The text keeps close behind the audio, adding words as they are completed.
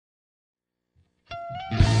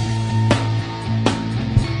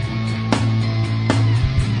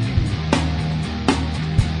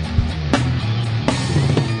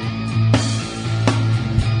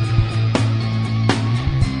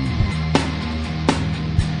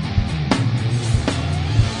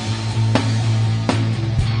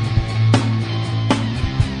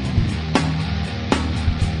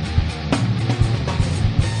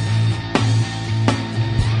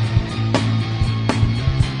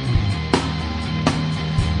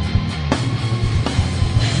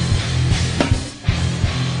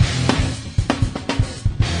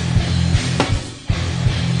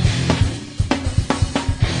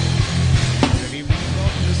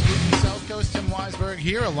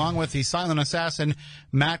Here, along with the silent assassin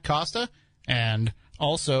Matt Costa, and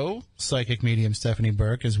also psychic medium Stephanie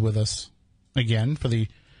Burke is with us again for the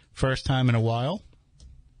first time in a while.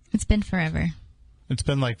 It's been forever. It's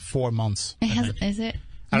been like 4 months. Is it?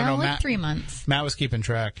 I don't know, like Matt, 3 months. Matt was keeping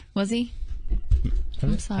track. Was he?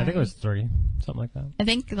 I'm sorry. I think it was 3, something like that. I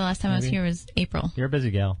think the last time I was here was April. You're a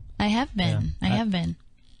busy gal. I have been. Yeah. I have been.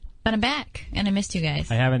 But I'm back, and I missed you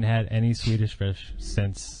guys. I haven't had any Swedish fish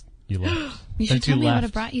since you left. You should tell me I would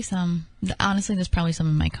have brought you some. Honestly, there's probably some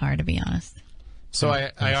in my car, to be honest. So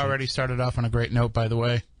I already started off on a great note, by the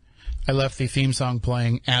way. I left the theme song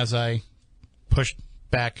playing as I pushed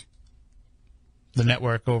back the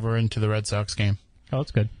network over into the Red Sox game. Oh,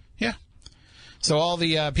 that's good. Yeah. So all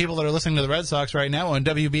the people that are listening to the Red Sox right now on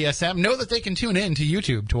WBSM know that they can tune in to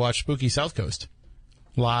YouTube to watch Spooky South Coast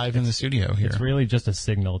live in the studio here. It's really just a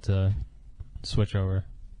signal to switch over.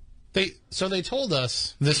 They told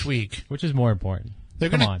us this week, which is more important.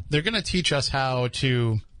 They're gonna teach us how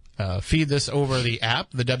to feed this over the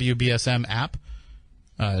app, the WBSM app,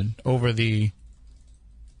 over the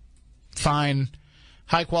fine,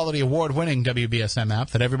 high quality, award winning WBSM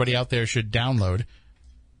app that everybody out there should download.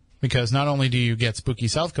 Because not only do you get Spooky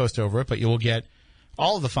South Coast over it, but you will get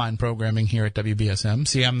all of the fine programming here at WBSM.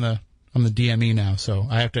 See, I'm the DME now, so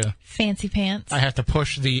I have to fancy pants. I have to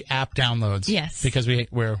push the app downloads. Yes, because we have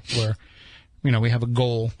a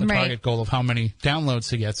goal, a target goal of how many downloads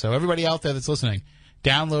to get. So everybody out there that's listening,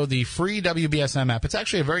 download the free WBSM app. It's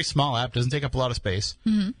actually a very small app; doesn't take up a lot of space.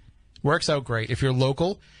 Mm-hmm. Works out great. If you're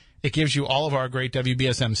local, it gives you all of our great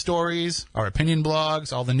WBSM stories, our opinion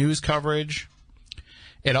blogs, all the news coverage.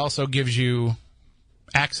 It also gives you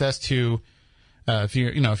access to if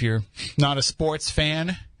you're not a sports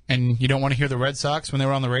fan and you don't want to hear the Red Sox when they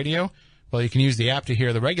were on the radio, well, you can use the app to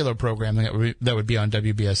hear the regular programming that would be on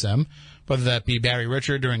WBSM, whether that be Barry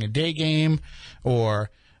Richard during a day game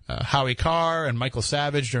or Howie Carr and Michael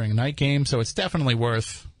Savage during a night game. So it's definitely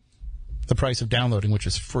worth the price of downloading, which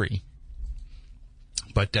is free.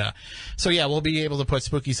 But we'll be able to put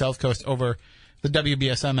Spooky South Coast over the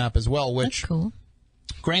WBSM app as well, which that's cool.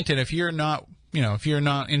 Granted, if you're not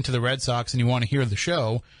into the Red Sox and you want to hear the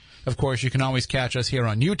show, of course, you can always catch us here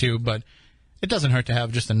on YouTube, but it doesn't hurt to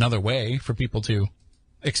have just another way for people to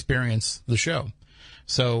experience the show.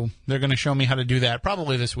 So they're going to show me how to do that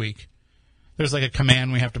probably this week. There's like a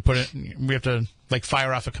command we have to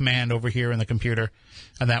fire off a command over here in the computer,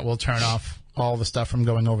 and that will turn off all the stuff from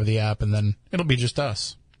going over the app, and then it'll be just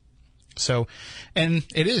us. So, and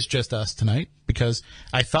it is just us tonight because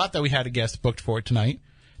I thought that we had a guest booked for it tonight.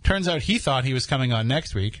 Turns out he thought he was coming on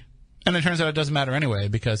next week, and it turns out it doesn't matter anyway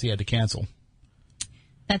because he had to cancel.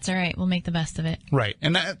 That's all right. We'll make the best of it. Right.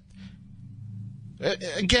 And that,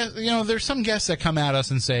 there's some guests that come at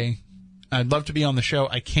us and say, I'd love to be on the show.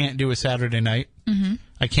 I can't do a Saturday night. Mm-hmm.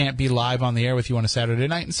 I can't be live on the air with you on a Saturday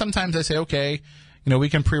night. And sometimes I say, okay, we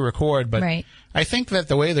can pre-record. But right. I think that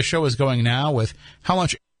the way the show is going now with how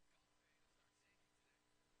much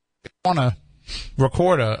I want to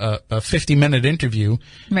record a 50-minute interview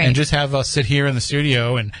and just have us sit here in the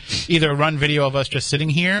studio and either run video of us just sitting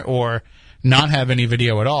here or not have any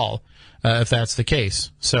video at all, if that's the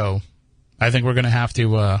case. So I think we're going to have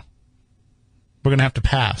to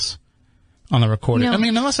pass on the recording. I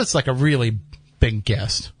mean, unless it's like a really big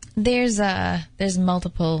guest. There's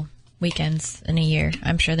multiple weekends in a year.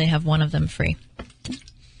 I'm sure they have one of them free.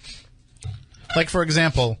 Like, for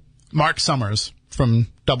example, Mark Summers from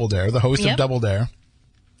Double Dare, the host of Double Dare,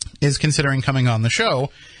 is considering coming on the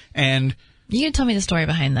show. And you can tell me the story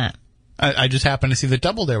behind that. I just happened to see that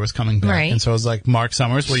Double Dare was coming back. Right. And so I was like, Mark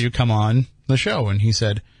Summers, will you come on the show? And he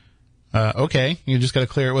said, okay, you just got to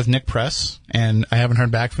clear it with Nick Press. And I haven't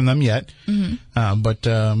heard back from them yet, but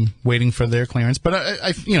waiting for their clearance. But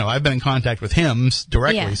I've been in contact with him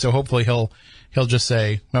directly, so hopefully he'll just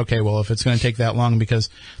say, okay, well, if it's going to take that long, because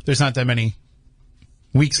there's not that many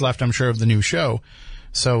weeks left, I'm sure, of the new show.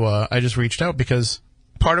 So I just reached out because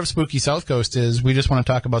part of Spooky South Coast is we just want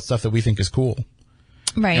to talk about stuff that we think is cool.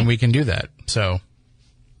 Right. and we can do that. So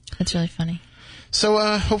That's really funny.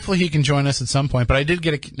 hopefully he can join us at some point. But I did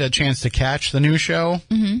get a chance to catch the new show,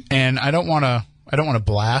 and I don't want to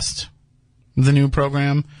blast the new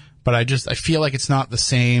program, but I feel like it's not the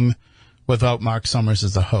same without Mark Summers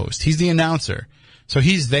as the host. He's the announcer, so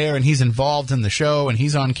he's there and he's involved in the show and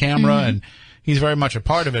he's on camera and he's very much a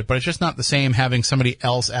part of it. But it's just not the same having somebody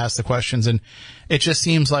else ask the questions, and it just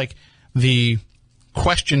seems like the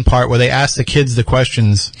question part where they ask the kids the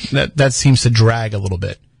questions that seems to drag a little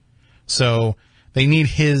bit. So they need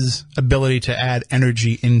his ability to add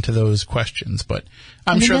energy into those questions, but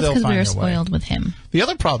I'm sure they'll find we were their way. spoiled with him. The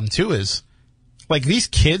other problem too is, like, these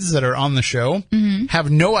kids that are on the show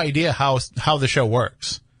have no idea how the show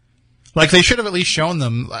works. Like, they should have at least shown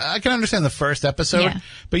them. I can understand the first episode,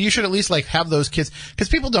 but you should at least like have those kids, because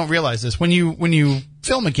people don't realize this. When you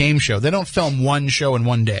film a game show, they don't film one show in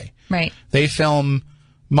one day. Right. They film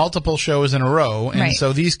multiple shows in a row, and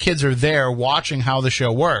so these kids are there watching how the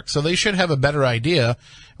show works. So they should have a better idea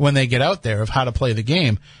when they get out there of how to play the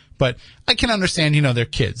game. But I can understand, they're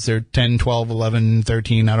kids. They're 10, 12, 11,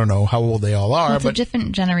 13. I don't know how old they all are. It's a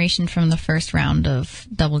different generation from the first round of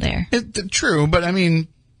Double Dare. True, but I mean,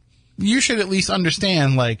 you should at least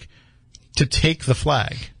understand, like, to take the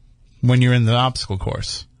flag when you're in the obstacle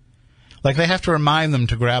course. Like, they have to remind them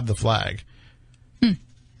to grab the flag.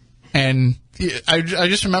 And I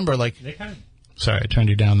just remember, like... They kind of... Sorry, I turned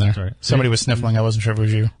you down there. Sorry. Somebody was sniffling. I wasn't sure if it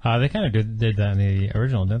was you. They kind of did that in the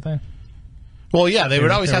original, didn't they? Well, yeah, they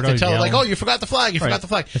would always have to tell, yell. like, oh, you forgot the flag, you forgot the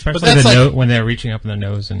flag. Especially but that's when they're reaching up in the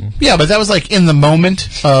nose and... Yeah, but that was, like, in the moment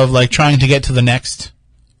of, like, trying to get to that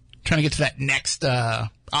next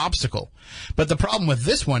obstacle. But the problem with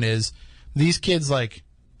this one is these kids, like,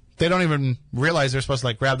 they don't even realize they're supposed to,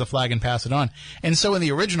 like, grab the flag and pass it on. And so in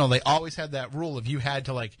the original, they always had that rule of you had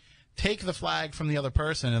to, like, take the flag from the other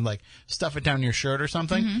person and, like, stuff it down your shirt or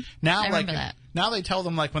something. Now, I remember that. Now they tell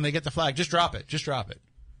them, like, when they get the flag, just drop it.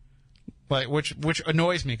 Like, which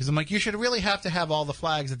annoys me, because I'm like, you should really have to have all the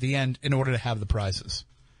flags at the end in order to have the prizes.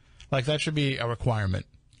 Like, that should be a requirement.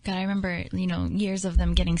 God, I remember, years of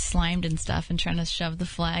them getting slimed and stuff and trying to shove the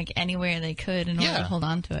flag anywhere they could in order to hold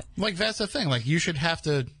on to it. Like, that's the thing. Like, you should have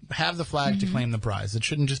to have the flag to claim the prize. It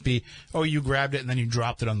shouldn't just be, oh, you grabbed it and then you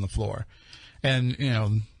dropped it on the floor. And,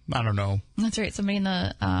 I don't know. That's right. Somebody in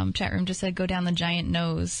the chat room just said go down the giant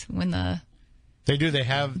nose when the... They do. They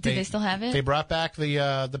have... Do they still have it? They brought back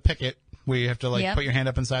the picket where you have to, like, put your hand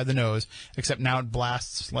up inside the nose, except now it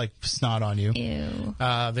blasts, like, snot on you. Ew.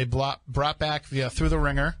 They brought back through the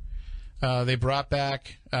ringer. They brought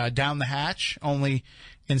back down the hatch, only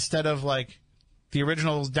instead of, like, the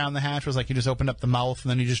original down the hatch was, like, you just opened up the mouth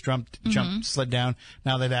and then you just jumped, slid down.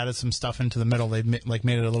 Now they've added some stuff into the middle. They've, made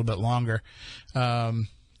it a little bit longer.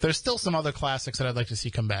 There's still some other classics that I'd like to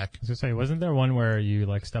see come back. I was going to say, wasn't there one where you,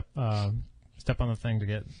 like, step on the thing to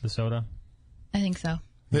get the soda? I think so.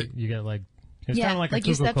 You get, like... It's yeah, kind of like a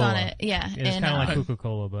you stepped on Coca-Cola. it. Yeah. It's kind of like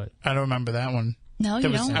Coca-Cola, but... I don't remember that one. No, you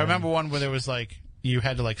don't? I remember one where there was, like, you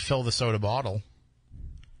had to, like, fill the soda bottle.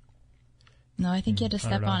 No, I think you had to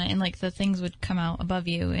step on it, and, like, the things would come out above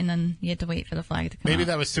you, and then you had to wait for the flag to come out. Maybe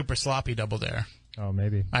that was Super Sloppy Double Dare. Oh,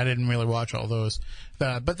 maybe. I didn't really watch all those.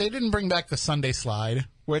 But they didn't bring back the Sunday Slide,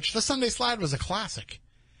 which the Sunday Slide was a classic.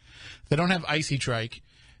 They don't have Icy Trike.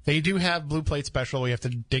 They do have Blue Plate Special. We have to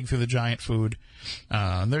dig through the giant food.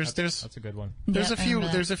 That's a good one. There's a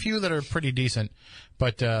few that are pretty decent,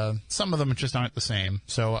 but some of them just aren't the same.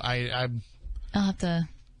 So I'll have to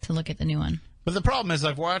look at the new one. But the problem is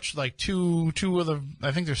I've watched like two of the,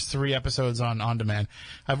 I think there's 3 episodes on demand.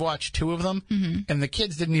 I've watched 2 of them, and the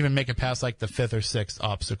kids didn't even make it past like the 5th or 6th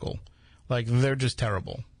obstacle. Like, they're just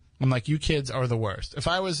terrible. I'm like, you kids are the worst. If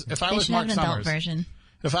I was Mark Summers, version.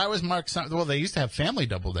 If I was Mark Summers, well, they used to have Family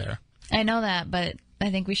Double Dare. I know that, but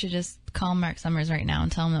I think we should just call Mark Summers right now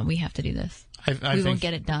and tell him that we have to do this. We won't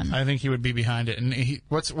get it done. I think he would be behind it. And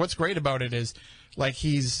what's great about it is, like,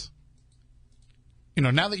 he's,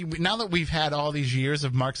 now that we've had all these years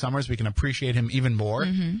of Mark Summers, we can appreciate him even more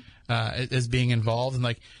as being involved. And,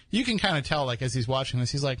 like, you can kind of tell, like, as he's watching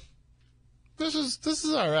this, he's like, this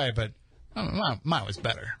is all right, but mine was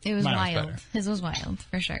better. It was wild. His was wild,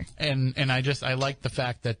 for sure. And I like the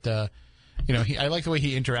fact that, I like the way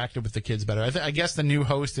he interacted with the kids better. I guess the new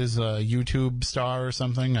host is a YouTube star or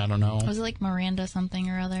something. I don't know. Was it like Miranda something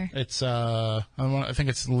or other? It's, I think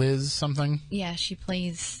it's Liz something. Yeah, she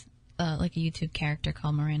plays, like a YouTube character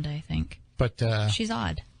called Miranda, I think. But, she's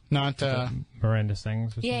odd. Not, Miranda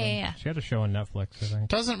Sings or something? Yeah. She had a show on Netflix, I think.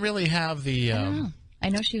 Doesn't really have the, I don't know. I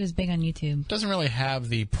know she was big on YouTube. Doesn't really have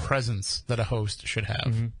the presence that a host should have.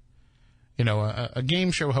 Mm-hmm. A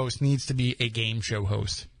game show host needs to be a game show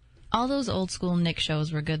host. All those old school Nick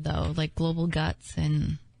shows were good, though, like Global Guts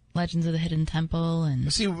and Legends of the Hidden Temple.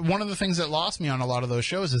 And See, one of the things that lost me on a lot of those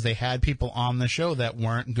shows is they had people on the show that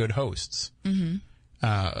weren't good hosts. Mm-hmm.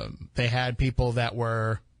 They had people that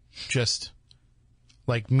were just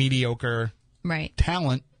like mediocre right.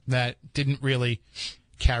 talent that didn't really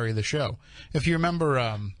carry the show. If you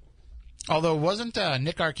remember, although wasn't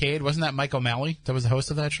Nick Arcade, wasn't that Mike O'Malley that was the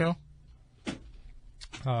host of that show?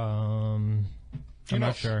 I'm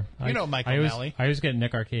not sure. You know Mike O'Malley. I always get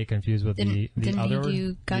Nick Arcade confused with the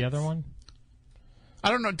other one. I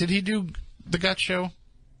don't know. Did he do the Guts show?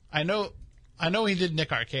 I know he did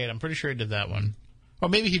Nick Arcade. I'm pretty sure he did that one. Or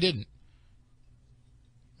maybe he didn't.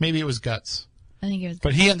 Maybe it was Guts. I think it was.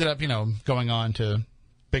 But he ended up, going on to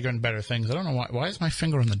bigger and better things. I don't know why. Why is my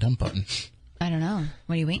finger on the dump button? I don't know.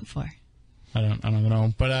 What are you waiting for? I don't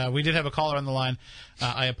know. But we did have a caller on the line.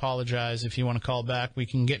 I apologize. If you want to call back, we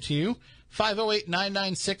can get to you.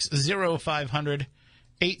 508-996-0500.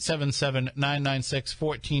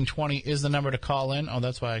 877-996-1420 is the number to call in. Oh,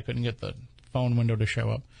 that's why I couldn't get the phone window to show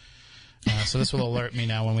up. So this will alert me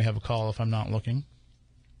now when we have a call if I'm not looking.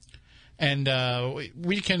 And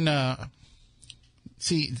we can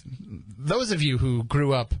see those of you who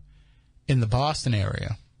grew up in the Boston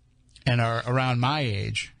area and are around my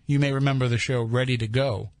age, you may remember the show Ready to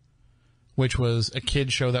Go, which was a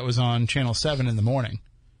kid show that was on Channel 7 in the morning.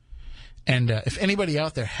 And if anybody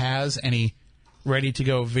out there has any Ready to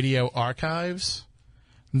Go video archives,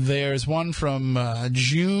 there's one from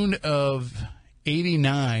June of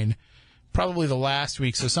 89, probably the last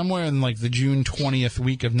week, so somewhere in like the June 20th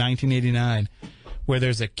week of 1989, where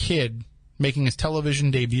there's a kid making his television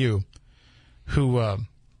debut who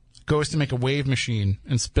goes to make a wave machine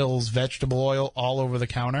and spills vegetable oil all over the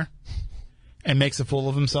counter and makes a fool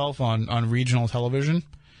of himself on regional television.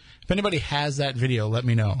 If anybody has that video, let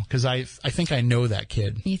me know, because I think I know that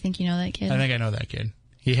kid. You think you know that kid? I think I know that kid.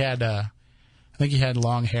 He had, I think he had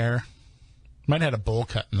long hair. Might have had a bowl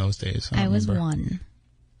cut in those days. I was one.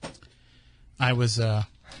 I was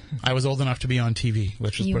old enough to be on TV.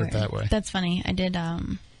 Let's just put it that way. That's funny. I did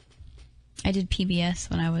PBS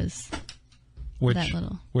when I was that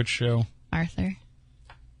little. Which show? Arthur.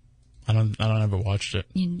 I don't ever watched it.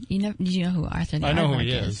 You never, did you know who Arthur the I know who Aardvark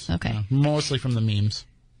he is. Okay. Yeah, mostly from the memes.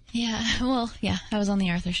 Yeah. Well, yeah. I was on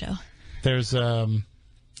the Arthur show. There's what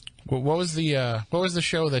was the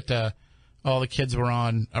show that all the kids were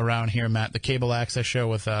on around here, Matt? The cable access show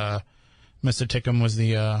with Mr. Tickham was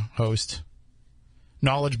the host.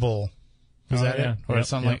 Knowledge Bowl. Was that it? Or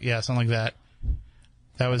something like something like that.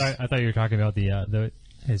 That was. I thought you were talking about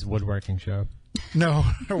his woodworking show. No,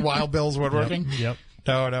 Wild Bill's Woodworking. Yep.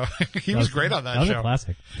 No. He was great on that show. That was a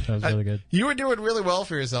classic. That was really good. You were doing really well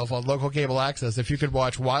for yourself on local cable access if you could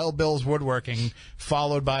watch Wild Bill's Woodworking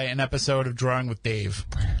followed by an episode of Drawing with Dave.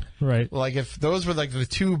 Right. Like if those were like the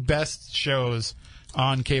two best shows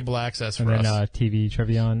on cable access for us. And then TV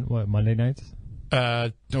trivia on what, Monday nights?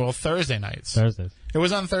 Well, Thursday nights. Thursdays. It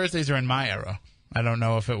was on Thursdays during my era. I don't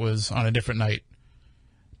know if it was on a different night.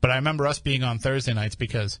 But I remember us being on Thursday nights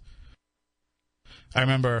because I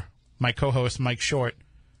remember my co-host, Mike Short,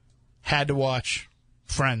 had to watch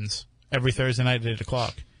Friends every Thursday night at 8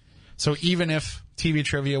 o'clock. So even if TV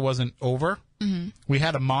trivia wasn't over, we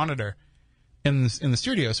had a monitor in the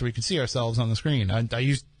studio so we could see ourselves on the screen. I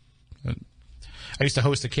used to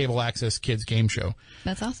host a cable access kids game show.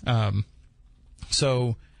 That's awesome.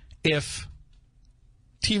 So if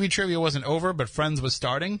TV trivia wasn't over but Friends was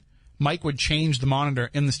starting, Mike would change the monitor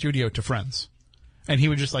in the studio to Friends. And he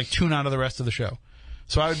would just like tune out of the rest of the show.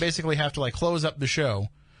 So I would basically have to like close up the show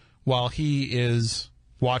while he is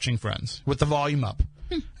watching Friends with the volume up.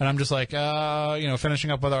 And I'm just like,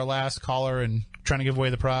 finishing up with our last caller and trying to give away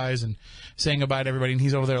the prize and saying goodbye to everybody. And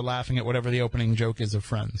he's over there laughing at whatever the opening joke is of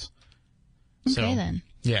Friends. Okay, then.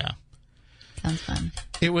 Yeah. Sounds fun.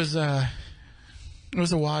 It was a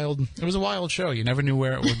wild show. You never knew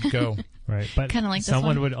where it would go. Right, but kind of like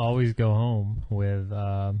someone would always go home with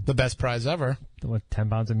the best prize ever. What, 10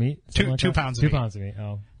 pounds of meat? 2 pounds of meat. 2 pounds of meat.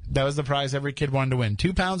 Oh, that was the prize every kid wanted to win.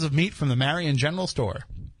 2 pounds of meat from the Marion General Store.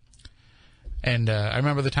 And I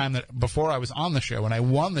remember the time that before I was on the show, when I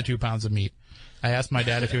won the 2 pounds of meat, I asked my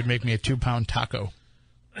dad if he would make me a 2-pound taco.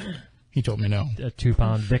 He told me no. A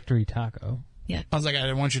 2-pound victory taco. Yeah. I was like,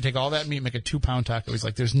 I want you to take all that meat, make a 2-pound taco. He's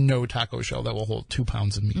like, there's no taco shell that will hold 2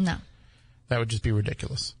 pounds of meat. No. That would just be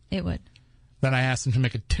ridiculous. It would. Then I asked him to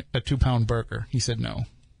make a 2-pound burger. He said no.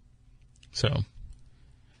 So,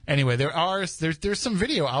 anyway, there's some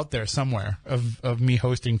video out there somewhere of me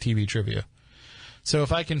hosting TV trivia. So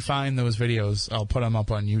if I can find those videos, I'll put them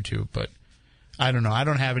up on YouTube. But I don't know. I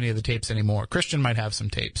don't have any of the tapes anymore. Christian might have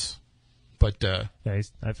some tapes. But Yeah,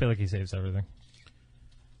 I feel like he saves everything.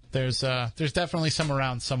 there's definitely some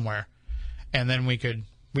around somewhere, and then we could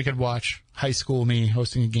watch High School Me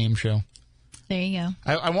hosting a game show. There you go.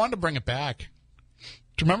 I wanted to bring it back.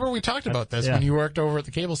 Do you remember we talked about this yeah. when you worked over at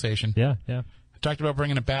the cable station? Yeah. I talked about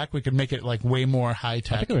bringing it back. We could make it like way more high I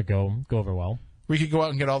tech. think it would go over well. We could go out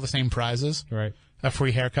and get all the same prizes. Right. A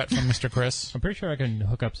free haircut from Mr. Chris. I'm pretty sure I can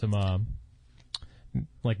hook up some,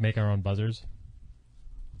 like make our own buzzers,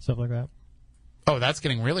 stuff like that. Oh, that's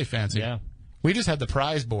getting really fancy. Yeah. We just had the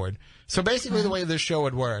prize board. So basically the way this show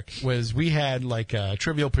would work was we had like a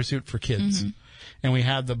Trivial Pursuit for kids. And we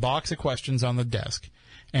had the box of questions on the desk.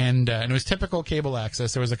 And it was typical cable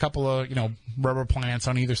access. There was a couple of, rubber plants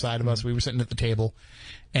on either side of us. We were sitting at the table.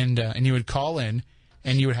 And you would call in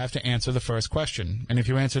and you would have to answer the first question. And if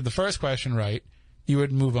you answered the first question right, you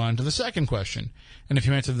would move on to the second question. And if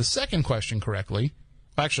you answered the second question correctly,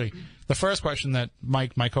 actually, the first question that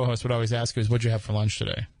Mike, my co-host, would always ask is, what'd you have for lunch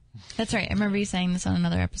today? That's right. I remember you saying this on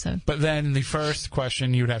another episode. But then the first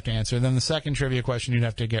question you would have to answer. Then the second trivia question you'd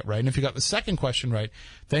have to get right. And if you got the second question right,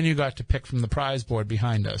 then you got to pick from the prize board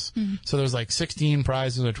behind us. So there was like 16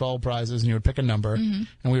 prizes or 12 prizes, and you would pick a number, and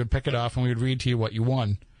we would pick it off, and we would read to you what you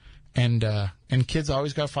won. And kids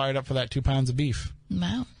always got fired up for that 2 pounds of beef.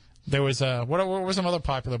 Wow. There was what were some other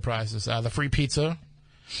popular prizes? The free pizza,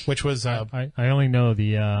 which was I only know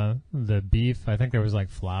the beef. I think there was like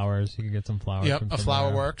flowers. You could get some flowers. yep, from a somewhere.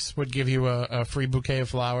 Flower Works would give you a free bouquet of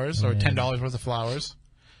flowers or $10 worth of flowers.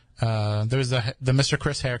 There was the Mr.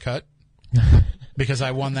 Chris haircut because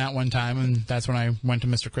I won that one time, and that's when I went to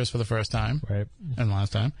Mr. Chris for the first time Right. and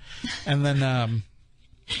last time. And then I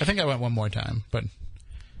think I went one more time, but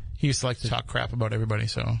he used to like to talk crap about everybody,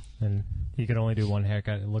 so. And you could only do one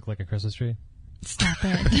haircut. It looked like a Christmas tree. Stop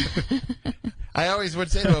it. I always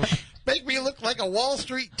would say to him, make me look like a Wall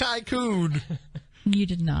Street tycoon. You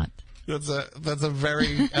did not. That's a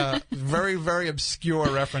very, very, very obscure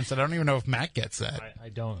reference that I don't even know if Matt gets that. I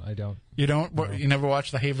don't. You don't? No. You never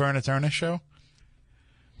watched the Hey Vern, It's Ernest show?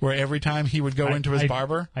 Where every time he would go into his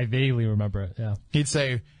barber, I vaguely remember it, yeah. he'd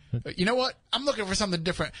say, you know what? I'm looking for something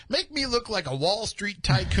different. Make me look like a Wall Street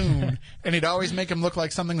tycoon. And he'd always make him look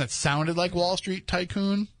like something that sounded like Wall Street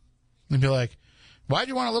tycoon. And he'd be like, why'd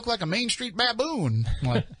you want to look like a Main Street baboon?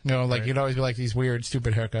 Like, Right. You'd always be like these weird,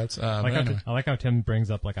 stupid haircuts. I like how Tim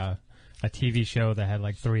brings up like a TV show that had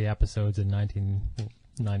like 3 episodes in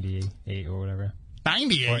 1998 or whatever.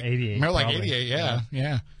 98. Or 88, More like probably. 88,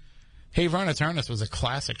 yeah. Hey Vern, It's Ernest was a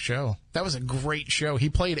classic show. That was a great show. He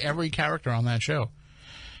played every character on that show.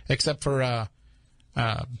 Except for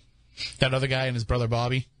that other guy and his brother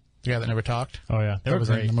Bobby, the guy that never talked. Oh yeah, they That were was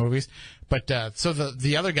great. in the movies. But so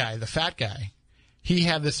the other guy, the fat guy, he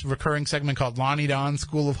had this recurring segment called Lonnie Don's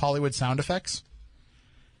School of Hollywood Sound Effects.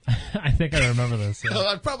 I think I remember this. Yeah.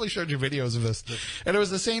 I've probably showed you videos of this. And it was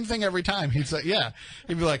the same thing every time. He'd say,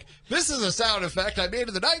 he'd be like, this is a sound effect I made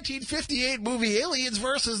in the 1958 movie Aliens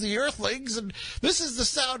versus the Earthlings, and this is the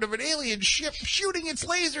sound of an alien ship shooting its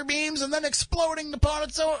laser beams and then exploding upon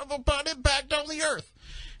impact on the Earth.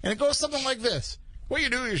 And it goes something like this. What you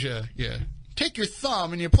do is you take your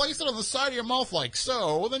thumb and you place it on the side of your mouth like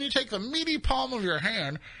so, then you take the meaty palm of your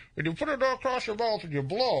hand and you put it across your mouth and you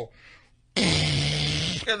blow.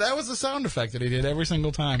 Yeah, that was the sound effect that he did every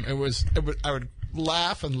single time. I would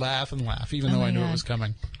laugh and laugh and laugh, even though I knew it was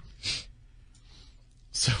coming.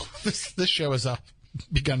 So this show has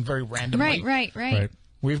begun very randomly. Right.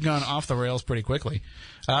 We've gone off the rails pretty quickly.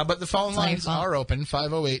 But the phone lines are open,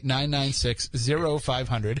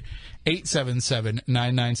 508-996-0500,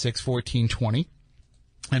 877-996-1420.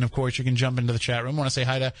 And, of course, you can jump into the chat room. I want to say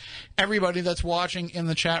hi to everybody that's watching in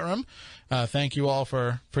the chat room. Thank you all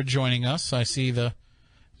for joining us. I see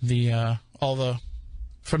all the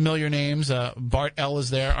familiar names. Bart L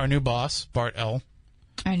is there, our new boss, Bart L.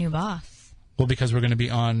 Our new boss. Well, because we're going to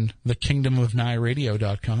be on the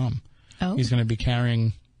kingdomofnightradio.com. Oh. He's going to be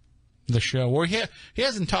carrying the show. Well, he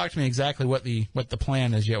hasn't talked to me exactly what the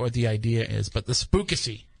plan is yet, what the idea is, but the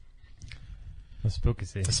spookacy. The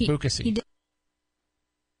spookacy. The spookacy. He did.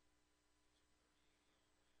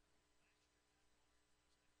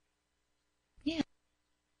 Yeah.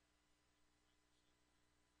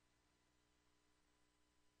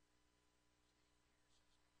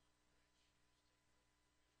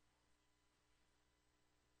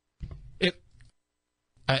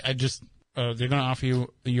 I just they're going to offer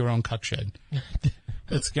you your own cuck shed.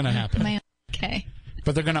 It's going to happen. Okay.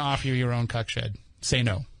 But they're going to offer you your own cuck shed. Say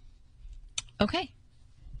no. Okay.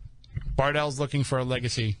 Bardell's looking for a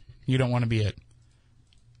legacy. You don't want to be it.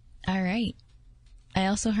 All right. I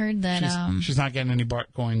also heard that She's not getting any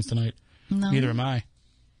Bart coins tonight. no. Neither am I.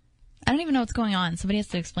 I don't even know what's going on. Somebody has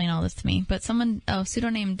to explain all this to me. But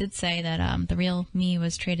pseudonym did say that the real me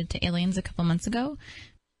was traded to aliens a couple months ago,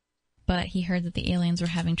 but he heard that the aliens were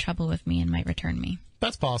having trouble with me and might return me.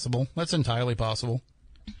 That's possible. That's entirely possible.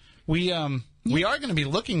 We are going to be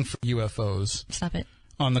looking for UFOs. Stop it.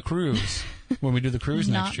 On the cruise when we do the cruise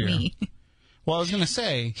next year. Not me. Well, I was going to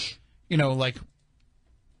say, you know, like,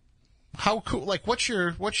 how cool? Like, what's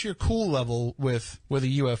your cool level with a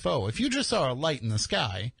UFO? If you just saw a light in the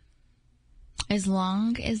sky, as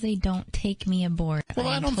long as they don't take me aboard. Well,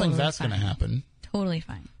 I don't think that's going to happen. Totally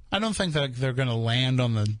fine. I don't think that they're going to land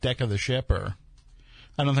on the deck of the ship, or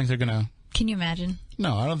I don't think they're going to. Can you imagine?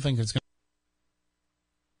 No, I don't think it's going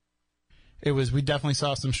to. We definitely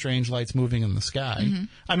saw some strange lights moving in the sky. Mm-hmm.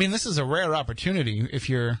 I mean, this is a rare opportunity if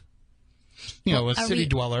you're, a city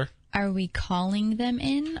dweller. Are we calling them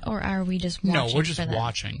in, or are we just watching? No, we're just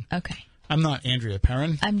watching. Okay. I'm not Andrea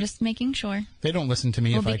Perrin. I'm just making sure. They don't listen to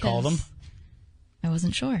me if I call them. I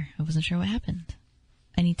wasn't sure. I wasn't sure what happened.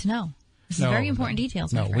 I need to know. This is very important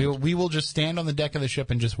details. No, we will just stand on the deck of the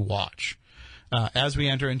ship and just watch as we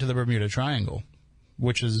enter into the Bermuda Triangle,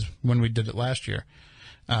 which is when we did it last year.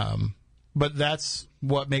 But that's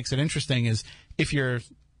what makes it interesting is if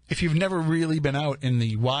you've never really been out in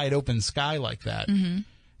the wide open sky like that, mm-hmm.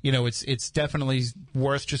 It's definitely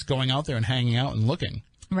worth just going out there and hanging out and looking.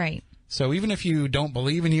 Right. So even if you don't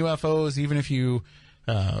believe in UFOs, even if you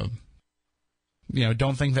don't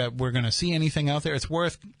think that we're going to see anything out there, it's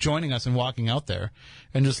worth joining us and walking out there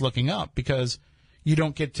and just looking up because you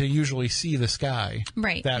don't get to usually see the sky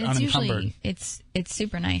that unencumbered. It's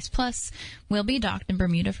super nice. Plus, we'll be docked in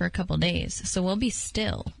Bermuda for a couple days, so we'll be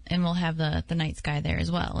still, and we'll have the night sky there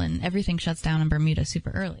as well. And everything shuts down in Bermuda super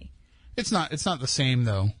early. It's not the same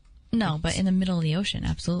though. No, but in the middle of the ocean,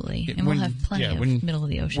 absolutely, and we'll have plenty of middle of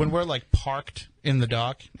the ocean. When we're like parked in the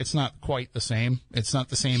dock, it's not quite the same. It's not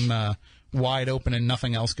the same wide open and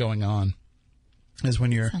nothing else going on as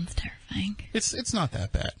when you're. Sounds terrifying. It's not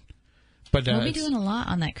that bad. But we'll be doing a lot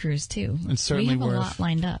on that cruise too. It's certainly we have a lot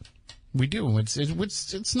lined up. We do.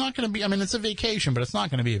 It's not going to be. I mean, it's a vacation, but it's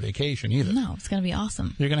not going to be a vacation either. No, it's going to be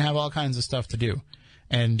awesome. You're going to have all kinds of stuff to do,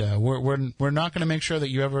 and we're not going to make sure that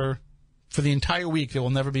you ever, for the entire week, there will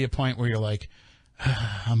never be a point where you're like,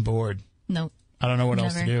 I'm bored. Nope. I don't know what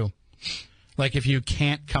else to do. Like if you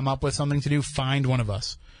can't come up with something to do, find one of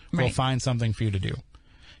us. We'll find something for you to do,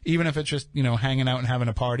 even if it's just hanging out and having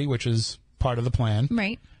a party, which is part of the plan.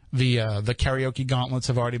 Right. The karaoke gauntlets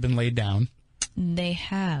have already been laid down. They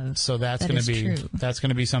have. So that's going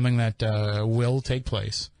to be something that will take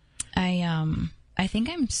place. I think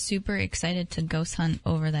I'm super excited to ghost hunt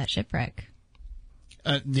over that shipwreck.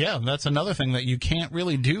 Yeah, that's another thing that you can't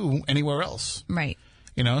really do anywhere else. Right.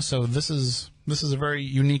 So this is a very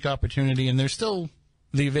unique opportunity, and there's still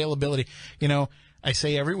the availability. I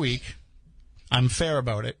say every week, I'm fair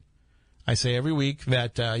about it. I say every week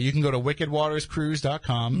that you can go to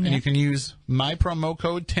wickedwaterscruise.com and you can use my promo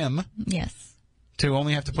code TIM. Yes. To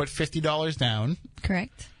only have to put $50 down.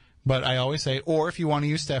 Correct. But I always say, or if you want to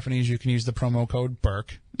use Stephanie's, you can use the promo code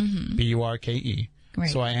BURKE, mm-hmm. BURKE.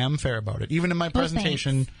 Right. So I am fair about it. Even in my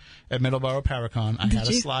presentation at Middleborough Paracon, I had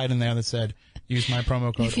a slide in there that said, use my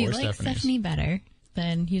promo code or Stephanie's. If you like Stephanie better,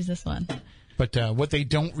 then use this one. But what they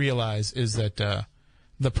don't realize is that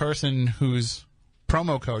the person whose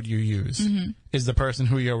promo code you use mm-hmm. is the person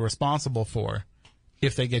who you're responsible for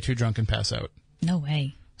if they get too drunk and pass out. No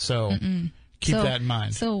way. So keep that in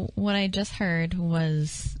mind. So what I just heard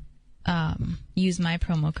was use my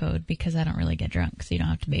promo code because I don't really get drunk, so you don't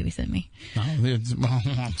have to babysit me. No,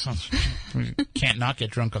 can't not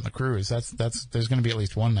get drunk on the cruise. There's going to be at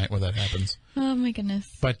least one night where that happens. Oh my goodness.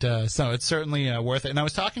 But so it's certainly worth it. And I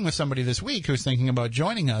was talking with somebody this week who's thinking about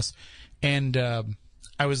joining us, and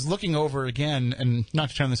I was looking over again, and not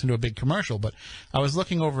to turn this into a big commercial, but I was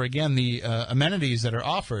looking over again the amenities that are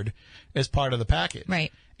offered as part of the package.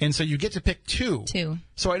 Right. And so you get to pick two.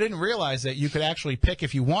 So I didn't realize that you could actually pick,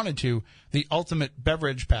 if you wanted to, the ultimate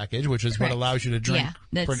beverage package, which is what allows you to drink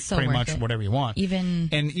pretty much whatever you want. Even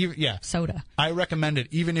soda. I recommend it,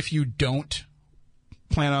 even if you don't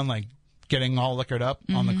plan on getting all liquored up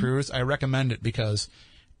mm-hmm. on the cruise. I recommend it because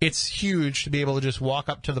it's huge to be able to just walk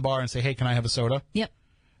up to the bar and say, hey, can I have a soda? Yep.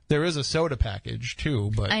 There is a soda package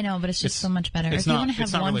too, but I know, but it's just so much better. If you want to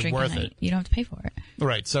have one drink a night, you don't have to pay for it.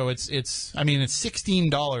 Right. So it's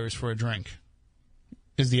 $16 for a drink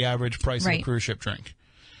is the average price of a cruise ship drink.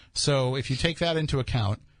 So if you take that into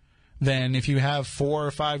account, then if you have 4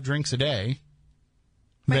 or 5 drinks a day,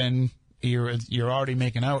 then you're already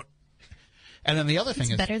making out. And then the other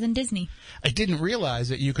thing is better than Disney. I didn't realize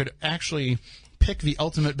that you could actually pick the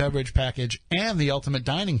ultimate beverage package and the ultimate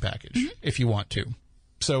dining package mm-hmm. if you want to.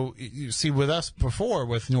 So you see, with us before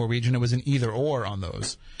with Norwegian, it was an either or on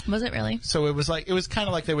those. Was it really? So it was kind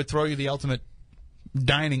of like they would throw you the ultimate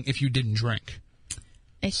dining if you didn't drink.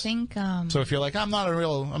 I think. So if you're like, I'm not a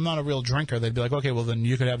real drinker, they'd be like, okay, well then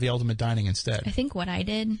you could have the ultimate dining instead. I think what I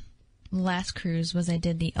did last cruise was I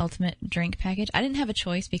did the ultimate drink package. I didn't have a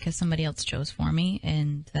choice because somebody else chose for me,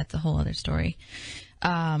 and that's a whole other story.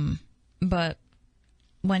 But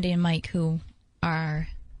Wendy and Mike, who are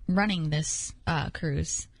running this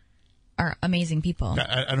cruise, are amazing people.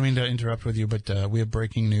 I don't mean to interrupt with you, but we have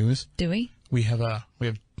breaking news. Do we? We have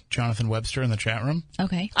Jonathan Webster in the chat room.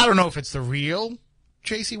 Okay. I don't know if it's the real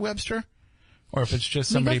J.C. Webster or if it's just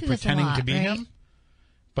somebody pretending to be him.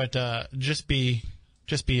 But just be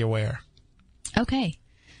aware. Okay.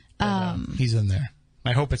 He's in there.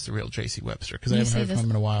 I hope it's the real J.C. Webster because I haven't heard from him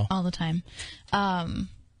in a while. All the time.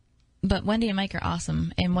 But Wendy and Mike are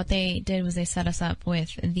awesome, and what they did was they set us up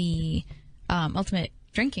with the ultimate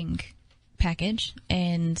drinking package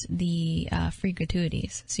and the free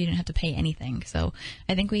gratuities, so you didn't have to pay anything. So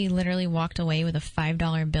I think we literally walked away with a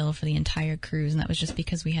 $5 bill for the entire cruise, and that was just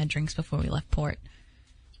because we had drinks before we left port.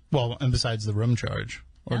 Well, and besides the room charge,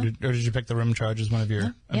 or did you pick the room charge as one of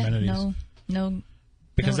your amenities? No.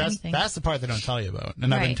 Because no that's anything. that's the part they don't tell you about,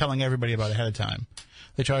 and I've been telling everybody about ahead of time.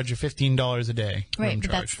 They charge you $15 a day. Right, room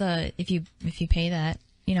but charge. that's if you pay that,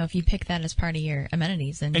 if you pick that as part of your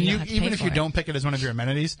amenities, then you don't have to even pay if for you it. don't pick it as one of your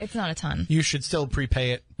amenities, It's not a ton. you should still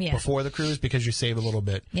prepay it before the cruise because you save a little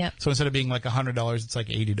bit. Yep. So instead of being like $100, it's like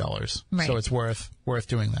 $80. Right. So it's worth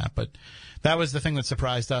doing that. But that was the thing that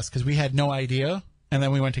surprised us because we had no idea, and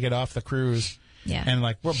then we went to get off the cruise, and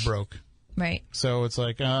we're broke. Right. So it's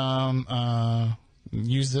like,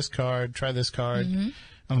 use this card, try this card. Mm-hmm.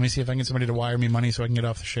 Let me see if I can get somebody to wire me money so I can get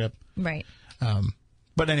off the ship. Right.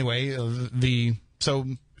 But anyway, so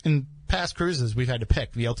in past cruises, we've had to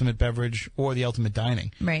pick the ultimate beverage or the ultimate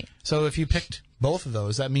dining. Right. So if you picked both of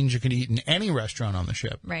those, that means you can eat in any restaurant on the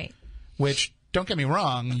ship. Right. Which, don't get me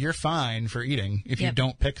wrong, you're fine for eating if you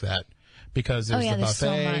don't pick that. Because there's the there's buffet,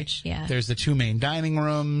 so much, there's the 2 main dining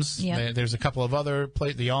rooms, there's a couple of other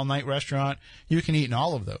places, the all-night restaurant. You can eat in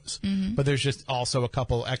all of those. Mm-hmm. But there's just also a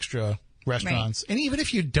couple extra restaurants. Right. And even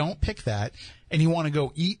if you don't pick that and you want to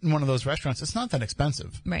go eat in one of those restaurants, it's not that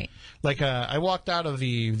expensive. Right. Like I walked out of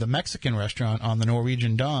the Mexican restaurant on the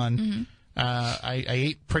Norwegian Dawn. Mm-hmm. I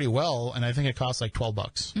ate pretty well, and I think it cost like $12.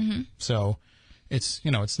 Mm-hmm. So it's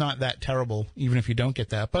it's not that terrible even if you don't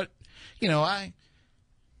get that. But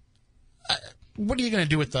what are you going to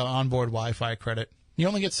do with the onboard Wi-Fi credit? You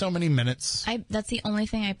only get so many minutes. That's the only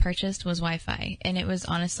thing I purchased was Wi-Fi, and it was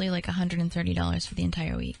honestly like $130 for the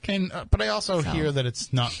entire week. And but I also hear that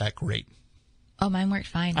it's not that great. Oh, mine worked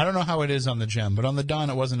fine. I don't know how it is on the Gem, but on the Dawn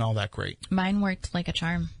it wasn't all that great. Mine worked like a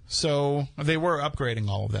charm. So they were upgrading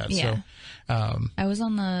all of that. Yeah. So I was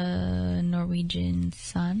on the Norwegian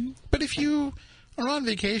Sun. But if you are on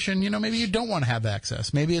vacation, maybe you don't want to have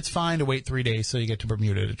access. Maybe it's fine to wait 3 days so you get to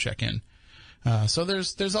Bermuda to check in. So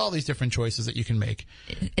there's all these different choices that you can make.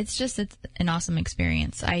 It's an awesome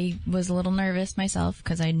experience. I was a little nervous myself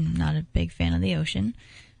because I'm not a big fan of the ocean.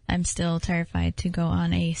 I'm still terrified to go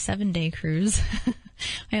on a 7-day cruise.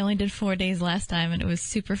 I only did 4 days last time, and it was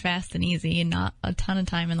super fast and easy and not a ton of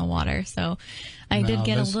time in the water. So I did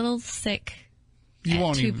get a little sick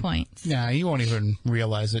at 2 points. Yeah, you won't even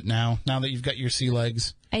realize it now that you've got your sea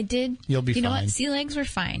legs. I did. You'll be fine. You know what? Sea legs were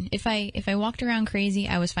fine. If I walked around crazy,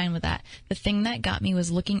 I was fine with that. The thing that got me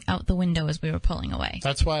was looking out the window as we were pulling away.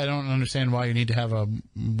 That's why I don't understand why you need to have a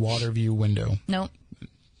water view window. Nope.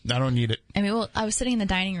 I don't need it. I mean, I was sitting in the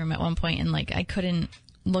dining room at one point, and I couldn't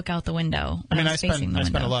look out the window. I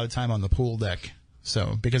spent a lot of time on the pool deck,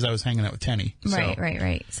 so because I was hanging out with Tenny.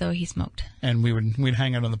 Right. So he smoked. And we'd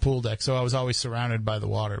hang out on the pool deck, so I was always surrounded by the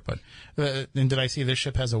water. But and did I see this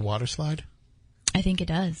ship has a water slide? I think it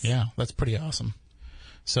does. Yeah, that's pretty awesome.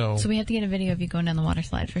 So we have to get a video of you going down the water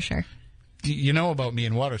slide for sure. You know about me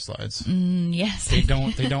and water slides. Yes. They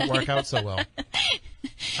don't work out so well.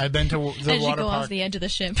 I've been to the As water you go park. off the edge of the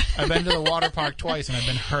ship. I've been to the water park twice, and I've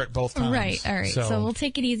been hurt both times. Right. All right. So we'll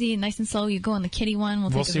take it easy, nice and slow. You go on the kiddie one. We'll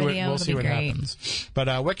take a video. We'll see what great. happens. But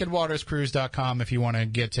wickedwaterscruise.com if you want to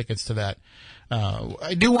get tickets to that.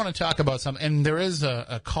 I do want to talk about something, and there is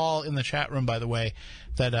a call in the chat room, by the way,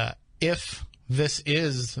 that if this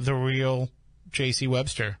is the real J.C.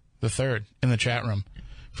 Webster III in the chat room,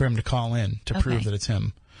 for him to call in to prove that it's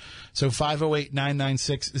him. So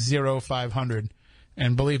 508-996-0500.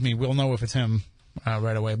 And believe me, we'll know if it's him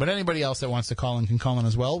right away. But anybody else that wants to call in can call in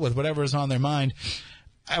as well with whatever is on their mind.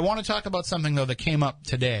 I want to talk about something, though, that came up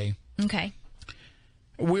today. Okay.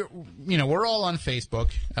 we're all on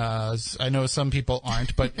Facebook. I know some people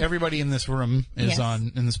aren't, but everybody in this room is Yes.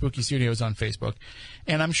 in the Spooky Studio is on Facebook.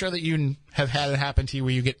 And I'm sure that you have had it happen to you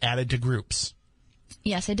where you get added to groups.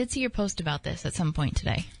 Yes, I did see your post about this at some point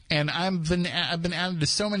today. And I've been added to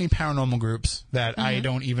so many paranormal groups that I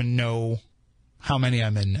don't even know how many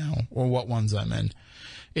I'm in now or what ones I'm in.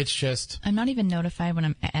 It's just I'm not even notified when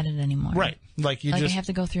I'm added anymore. right. Like I have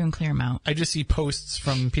to go through and clear them out. I just see posts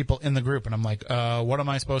from people in the group, and I'm like, what am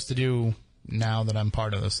I supposed to do now that I'm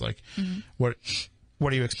part of this? Like, what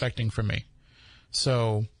are you expecting from me?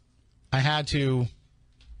 So I had to,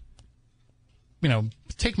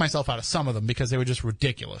 take myself out of some of them because they were just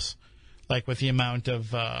ridiculous. Like with the amount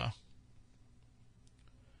of,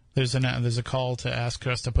 there's a call to ask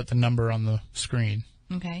us to put the number on the screen.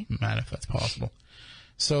 Okay. Matt, if that's possible.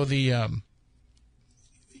 So the,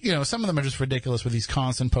 some of them are just ridiculous with these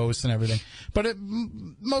constant posts and everything. But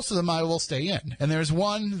most of them I will stay in. And there's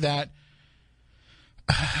one that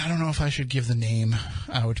I don't know if I should give the name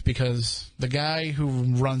out because the guy who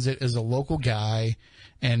runs it is a local guy,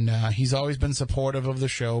 and he's always been supportive of the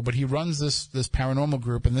show. But he runs this paranormal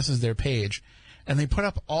group, and this is their page, and they put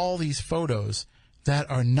up all these photos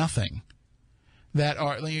that are nothing. That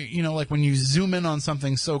are, like when you zoom in on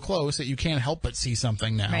something so close that you can't help but see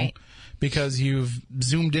something now. Right. Because you've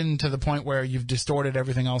zoomed in to the point where you've distorted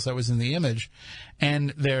everything else that was in the image.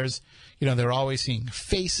 And there's, they're always seeing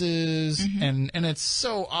faces, and it's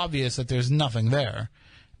so obvious that there's nothing there.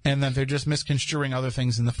 And that they're just misconstruing other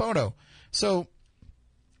things in the photo. So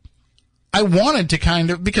I wanted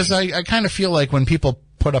to because I kind of feel like when people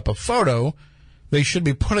put up a photo, they should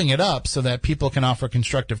be putting it up so that people can offer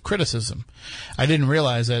constructive criticism. I didn't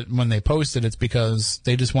realize that when they posted it's because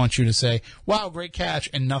they just want you to say, wow, great catch,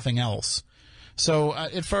 and nothing else. So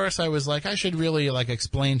at first I was like, I should really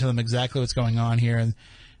explain to them exactly what's going on here. And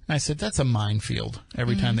I said, that's a minefield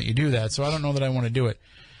every time that you do that. So I don't know that I want to do it.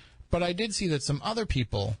 But I did see that some other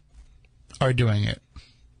people are doing it.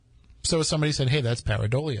 So somebody said, hey, that's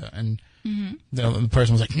pareidolia. And the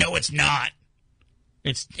person was like, no, it's not.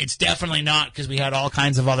 It's definitely not because we had all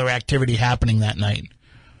kinds of other activity happening that night.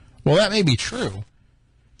 Well, that may be true,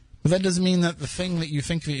 but that doesn't mean that the thing that you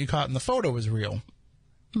think that you caught in the photo is real.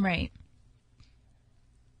 Right.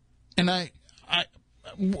 And I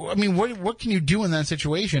mean, what can you do in that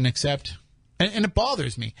situation except, and it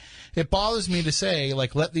bothers me. It bothers me to say,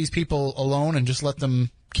 let these people alone and just let them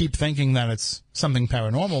keep thinking that it's something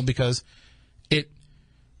paranormal because it,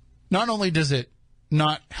 not only does it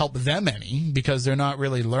not help them any because they're not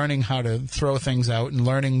really learning how to throw things out and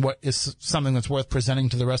learning what is something that's worth presenting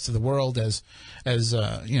to the rest of the world as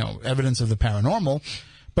evidence of the paranormal,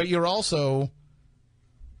 but you're also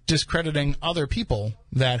discrediting other people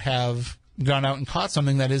that have gone out and caught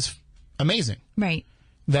something that is amazing. Right.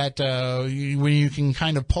 That when you can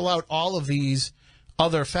kind of pull out all of these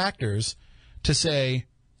other factors to say,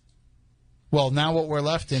 well, now what we're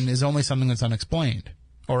left in is only something that's unexplained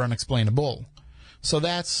or unexplainable. So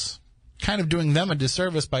that's kind of doing them a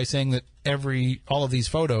disservice by saying that all of these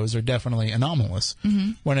photos are definitely anomalous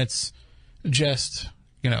when it's just,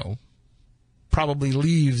 probably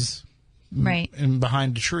leaves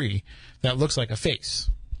behind a tree that looks like a face.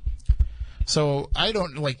 So I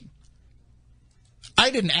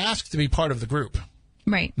didn't ask to be part of the group.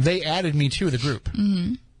 Right. They added me to the group.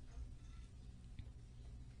 Mm-hmm.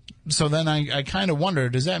 So then I kind of wonder,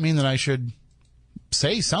 does that mean that I should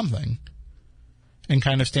say something? And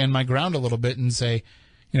kind of stand my ground a little bit and say,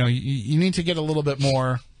 you need to get a little bit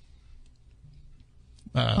more.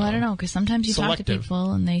 Well, I don't know, because sometimes you talk to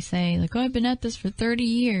people and they say, I've been at this for 30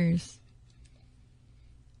 years.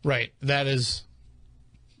 Right. That is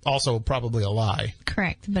also probably a lie.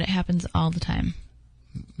 Correct, but it happens all the time.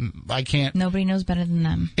 I can't. Nobody knows better than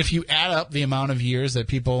them. If you add up the amount of years that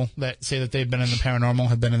people that say that they've been in the paranormal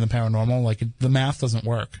have been in the paranormal, the math doesn't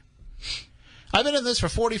work. I've been in this for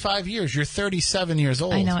 45 years. You're 37 years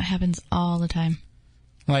old. I know, it happens all the time.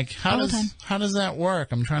 How does that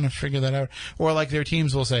work? I'm trying to figure that out. Or their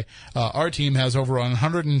teams will say, our team has over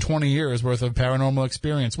 120 years worth of paranormal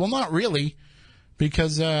experience. Well, not really,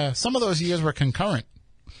 because some of those years were concurrent.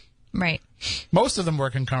 Right. Most of them were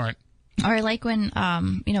concurrent. Or when,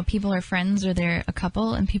 people are friends or they're a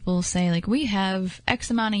couple and people say, we have X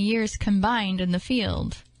amount of years combined in the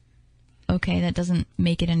field. Okay, that doesn't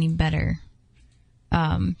make it any better.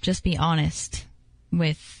 Just be honest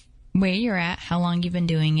with where you're at, how long you've been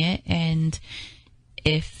doing it, and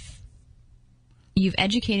if you've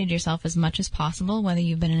educated yourself as much as possible, whether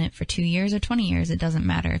you've been in it for 2 years or 20 years, it doesn't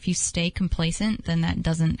matter. If you stay complacent, then that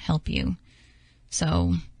doesn't help you.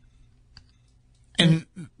 So. And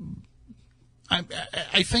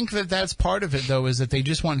I think that that's part of it, though, is that they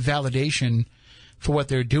just want validation for what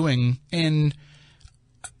they're doing. And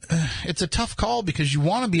it's a tough call because you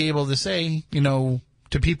want to be able to say,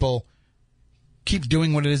 to people, keep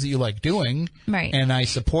doing what it is that you like doing. Right. And I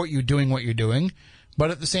support you doing what you're doing. But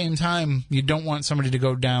at the same time, you don't want somebody to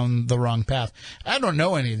go down the wrong path. I don't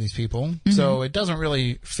know any of these people, so it doesn't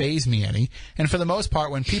really faze me any. And for the most part,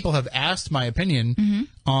 when people have asked my opinion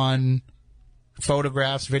on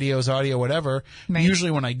photographs, videos, audio, whatever, Right.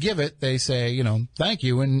 usually when I give it, they say, thank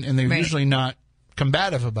you, and they're Right. usually not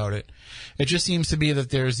combative about it. It just seems to be that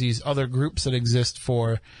there's these other groups that exist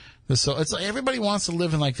for the so it's like everybody wants to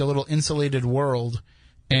live in like a little insulated world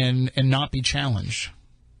and not be challenged.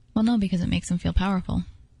 Well, no, because it makes them feel powerful.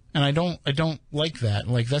 And I don't like that.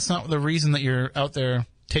 Like, that's not the reason that you're out there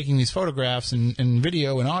taking these photographs and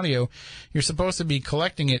video and audio. You're supposed to be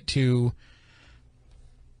collecting it to,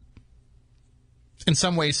 in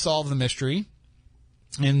some ways, solve the mystery.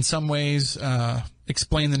 In some ways,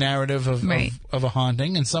 explain the narrative of Right. of a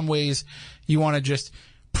haunting. In some ways, you want to just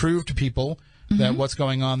prove to people that what's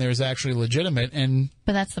going on there is actually legitimate. And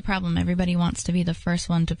But that's the problem. Everybody wants to be the first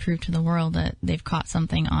one to prove to the world that they've caught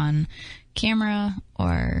something on camera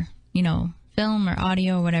or, film or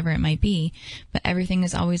audio or whatever it might be. But everything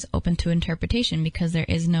is always open to interpretation because there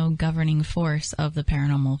is no governing force of the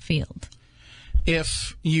paranormal field.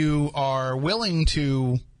 if you are willing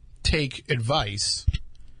to take advice,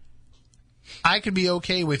 I could be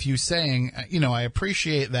okay with you saying, I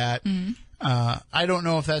appreciate that. I don't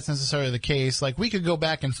know if that's necessarily the case. Like, we could go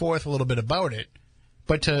back and forth a little bit about it,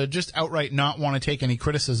 but to just outright not want to take any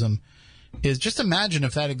criticism is just imagine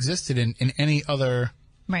if that existed in any other,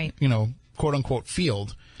 Right. quote unquote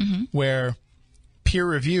field where peer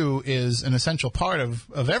review is an essential part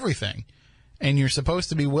of everything. And you're supposed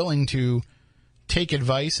to be willing to take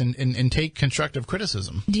advice and take constructive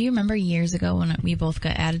criticism. Do you remember years ago when we both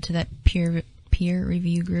got added to that peer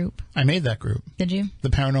review group? I made that group. Did you? The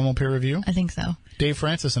Paranormal Peer Review. I think so. Dave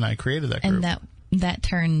Francis and I created that group. And that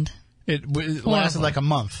turned, It lasted like a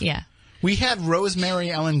month. yeah. We had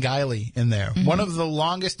Rosemary Ellen Guiley in there, one of the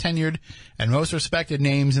longest tenured and most respected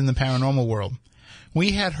names in the paranormal world.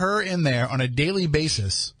 We had her in there on a daily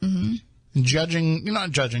basis,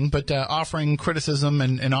 not judging, but offering criticism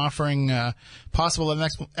and offering possible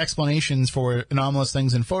explanations for anomalous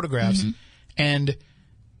things in photographs. And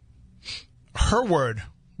her word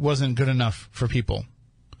wasn't good enough for people.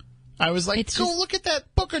 I was like, go look at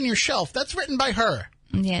that book on your shelf. That's written by her.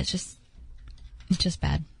 Yeah, it's just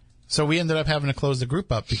bad. So we ended up having to close the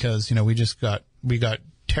group up because, we got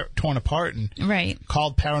torn apart and Right.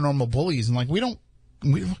 called paranormal bullies. And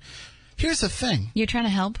here's the thing. You're trying to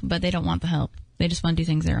help, but they don't want the help. They just want to do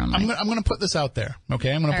things their own way. I'm going to put this out there.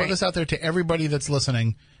 Okay. I'm going to put this out there to everybody that's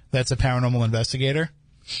listening. That's a paranormal investigator.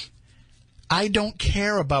 I don't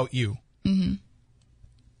care about you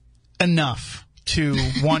enough to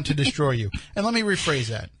want to destroy you. And let me rephrase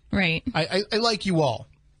that. Right. I like you all.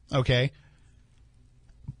 Okay.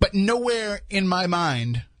 But nowhere in my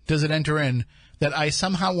mind does it enter in that I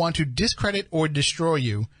somehow want to discredit or destroy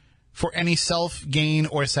you for any self-gain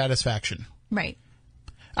or satisfaction. Right.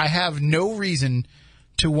 I have no reason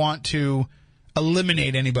to want to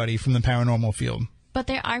eliminate anybody from the paranormal field. But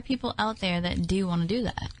there are people out there that do want to do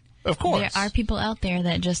that. Of course. There are people out there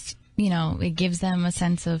that just, it gives them a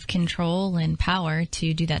sense of control and power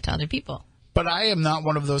to do that to other people. But I am not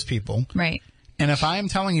one of those people. Right. And if I am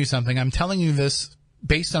telling you something, I'm telling you this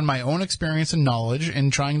based on my own experience and knowledge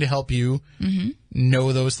and trying to help you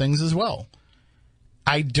know those things as well.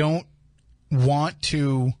 I don't want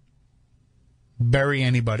to bury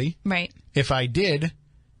anybody. Right. If I did,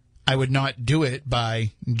 I would not do it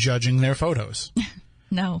by judging their photos.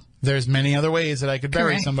 No. There's many other ways that I could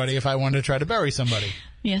bury Correct. somebody if I wanted to try to bury somebody.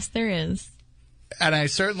 Yes, there is. And I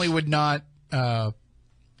certainly would not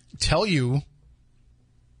tell you,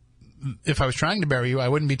 if I was trying to bury you, I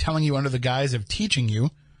wouldn't be telling you under the guise of teaching you,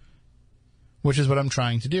 which is what I'm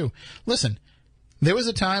trying to do. Listen, there was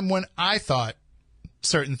a time when I thought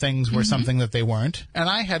certain things were something that they weren't, and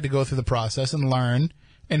I had to go through the process and learn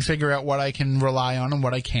and figure out what I can rely on and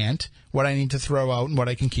what I can't, what I need to throw out and what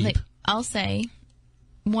I can keep. Like, I'll say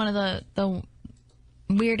one of the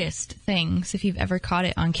weirdest things, if you've ever caught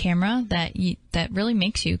it on camera, that really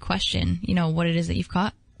makes you question, what it is that you've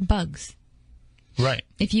caught. Bugs. Right.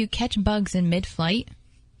 If you catch bugs in mid-flight,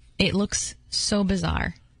 it looks so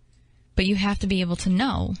bizarre. But you have to be able to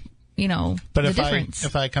know, but the difference.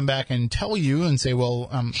 if I come back and tell you and say, well,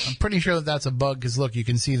 I'm pretty sure that that's a bug because look, you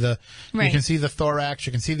can see the Right. you can see the thorax,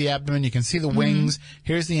 you can see the abdomen, you can see the wings.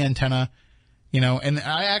 Here's the antenna. You know, and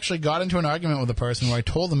I actually got into an argument with a person where I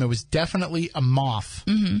told them it was definitely a moth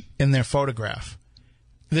in their photograph.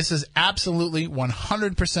 This is absolutely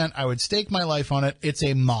 100%. I would stake my life on it. It's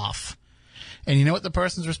a moth. And you know what the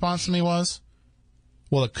person's response to me was?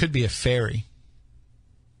 Well, it could be a fairy.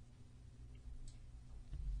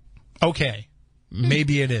 Okay,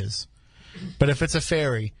 maybe it is. But if it's a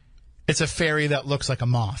fairy that looks like a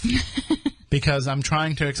moth. Because I'm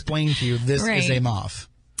trying to explain to you this is a moth.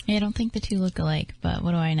 I don't think the two look alike, but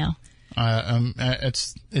what do I know?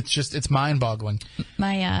 It's mind-boggling.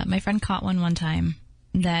 My friend caught one time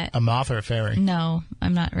that... A moth or a fairy? No,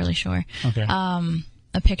 I'm not really sure. Okay.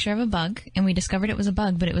 A picture of a bug, and we discovered it was a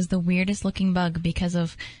bug, but it was the weirdest looking bug because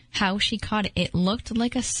of how she caught it. It looked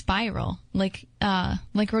like a spiral, like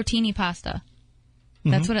rotini pasta.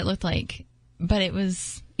 That's what it looked like. But it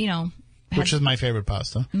was, you know... Which is my favorite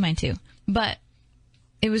pasta. Mine too. But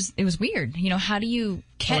it was weird. You know, how do you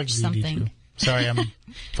catch something? Sorry, I'm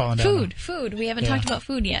falling down. Food. We haven't talked about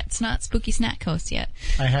food yet. It's not Spooky Snack Coast yet.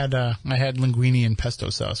 I had linguine and pesto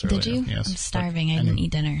sauce earlier. Did you? Yes. I'm starving. I didn't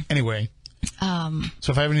eat dinner. Anyway.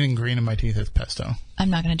 So if I have anything green in my teeth, it's pesto. I'm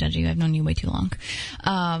not going to judge you. I've known you way too long.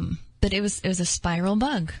 But it was a spiral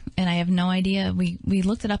bug, and I have no idea. We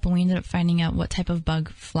looked it up, and we ended up finding out what type of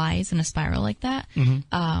bug flies in a spiral like that.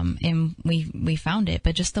 And we found it,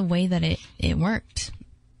 but just the way that it worked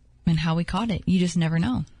and how we caught it, you just never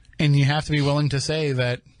know. And you have to be willing to say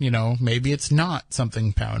that, you know, maybe it's not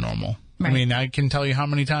something paranormal. Right. I mean, I can tell you how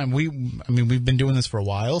many times we've been doing this for a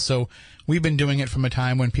while, so we've been doing it from a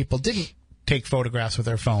time when people didn't take photographs with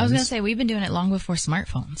their phones. I was going to say, we've been doing it long before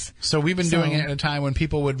smartphones. So we've been doing it at a time when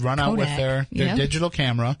people would run out with their digital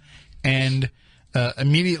camera, and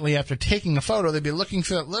immediately after taking a photo, they'd be looking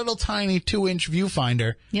for that little tiny 2-inch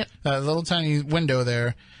viewfinder, little tiny window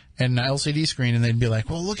there, and an LCD screen, and they'd be like,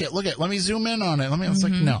 well, look at, let me zoom in on it. I was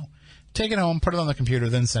like, no. Take it home, put it on the computer,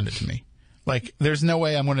 then send it to me. Like, there's no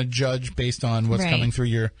way I'm going to judge based on what's coming through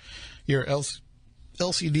your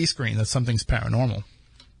LCD screen that something's paranormal.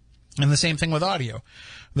 And the same thing with audio.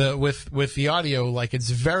 With the audio, like, it's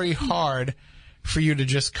very hard for you to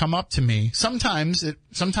just come up to me. Sometimes it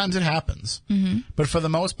happens. But for the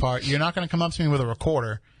most part, you're not going to come up to me with a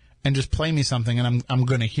recorder and just play me something, and I'm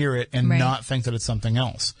going to hear it and not think that it's something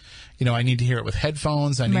else. You know, I need to hear it with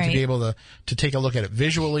headphones. I need to be able to take a look at it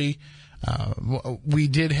visually. We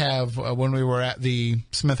did have, when we were at the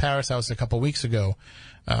Smith Harris house a couple weeks ago,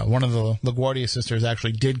 one of the LaGuardia sisters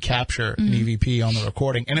actually did capture an EVP on the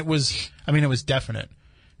recording, and it was definite.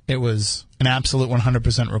 It was an absolute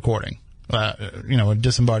 100% recording. You know, a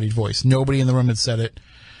disembodied voice. Nobody in the room had said it,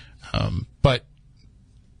 but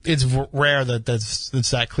it's rare that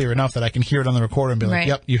it's that clear enough that I can hear it on the recorder and be like,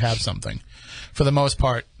 yep, you have something. For the most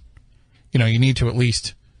part, you know, you need to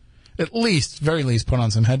very least put on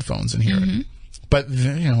some headphones and hear it. But,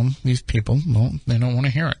 you know, these people, they don't want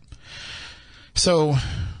to hear it. So,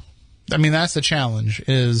 I mean, that's the challenge,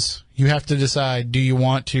 is you have to decide, do you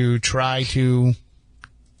want to try to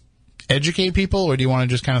educate people, or do you want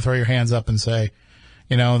to just kind of throw your hands up and say,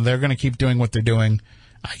 you know, they're going to keep doing what they're doing.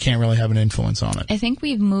 I can't really have an influence on it. I think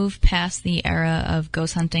we've moved past the era of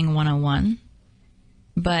ghost hunting 101,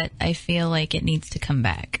 but I feel like it needs to come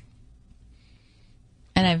back.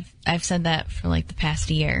 And I've said that for like the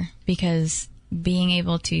past year, because being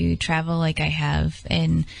able to travel like I have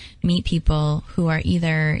and meet people who are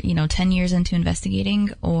either, you know, 10 years into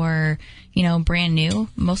investigating or, you know, brand new.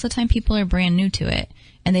 Most of the time people are brand new to it,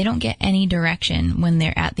 and they don't get any direction when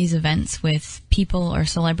they're at these events with people or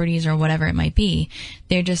celebrities or whatever it might be.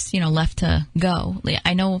 They're just, you know, left to go.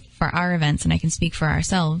 I know for our events, and I can speak for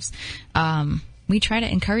ourselves, we try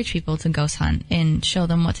to encourage people to ghost hunt and show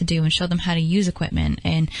them what to do and show them how to use equipment,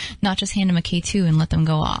 and not just hand them a K2 and let them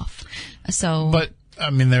go off. So, but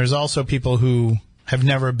I mean, there's also people who have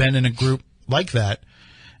never been in a group like that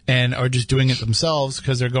and are just doing it themselves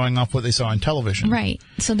because they're going off what they saw on television. Right.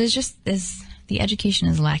 So the education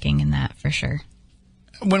is lacking in that for sure.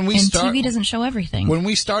 TV doesn't show everything. When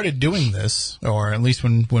we started doing this, or at least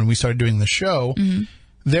when we started doing the show,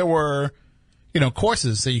 there were, you know,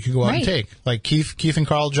 courses that you could go out and take. Like Keith and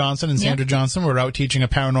Carl Johnson and Sandra Johnson were out teaching a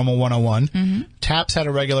Paranormal 101. TAPS had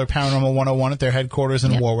a regular Paranormal 101 at their headquarters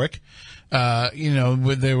in Warwick. You know,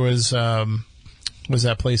 there was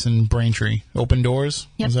that place in Braintree, Open Doors?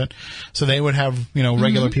 Was that? So they would have, you know,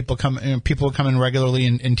 regular people would come in regularly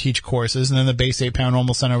and teach courses, and then the Bay State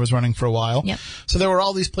Paranormal Center was running for a while. So there were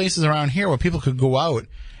all these places around here where people could go out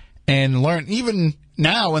and learn. Even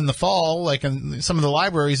now in the fall, like in some of the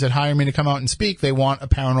libraries that hire me to come out and speak, they want a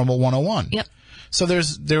Paranormal 101. So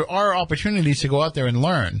there are opportunities to go out there and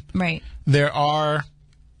learn. Right. There are,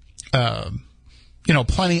 you know,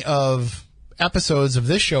 plenty of episodes of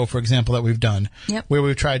this show, for example, that we've done, Yep. where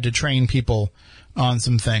we've tried to train people on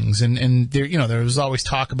some things, and there, there was always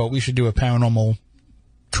talk about we should do a paranormal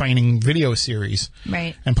training video series,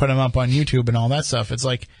 Right. and put them up on YouTube and all that stuff. It's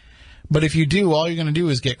like, but if you do, all you're going to do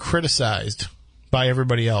is get criticized by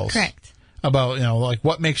everybody else. Correct. About, like,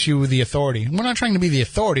 what makes you the authority. We're not trying to be the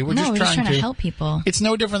authority. We're just trying to help people. It's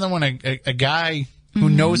no different than when a guy who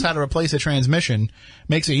knows how to replace a transmission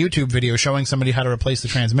makes a YouTube video showing somebody how to replace the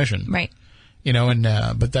transmission. Right.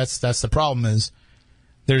 But that's the problem is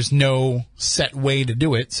there's no set way to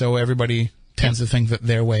do it, so everybody tends to think that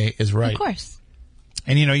their way is right. Of course.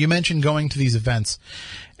 And, you mentioned going to these events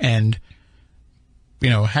and,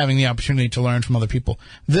 having the opportunity to learn from other people.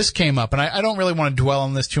 This came up, and I don't really want to dwell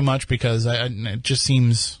on this too much because it just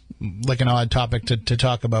seems like an odd topic to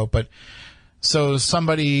talk about. But so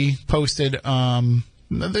somebody posted,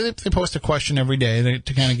 they post a question every day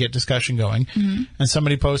to kind of get discussion going. Mm-hmm. And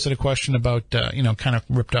somebody posted a question about, kind of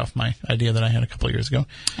ripped off my idea that I had a couple of years ago.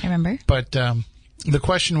 I remember. But the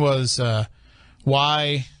question was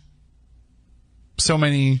why so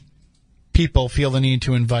many people feel the need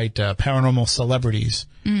to invite paranormal celebrities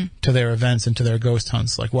to their events and to their ghost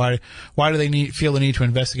hunts. Like, why do they feel the need to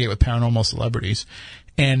investigate with paranormal celebrities?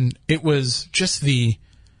 And it was just the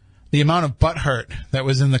amount of butthurt that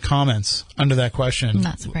was in the comments under that question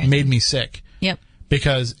Not surprising. made me sick. Yep.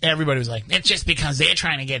 Because everybody was like, it's just because they're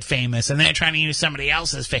trying to get famous and they're trying to use somebody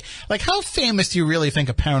else's fame. Like, how famous do you really think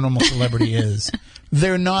a paranormal celebrity is?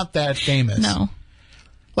 They're not that famous. No.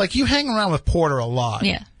 Like, you hang around with Porter a lot.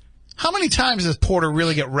 Yeah. How many times does Porter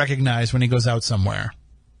really get recognized when he goes out somewhere?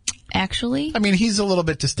 Actually. I mean, he's a little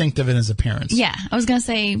bit distinctive in his appearance. Yeah. I was going to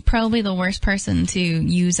say probably the worst person to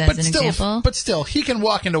use as an example. But still, he can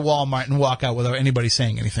walk into Walmart and walk out without anybody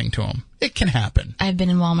saying anything to him. It can happen. I've been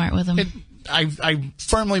in Walmart with him. I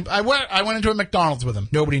went into a McDonald's with him.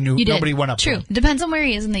 Nobody knew. You did. Nobody went up to him. True. Depends on where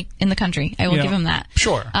he is in the country. I will give him that.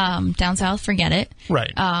 Sure. Down south, forget it.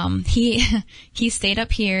 Right. He stayed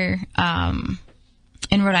up here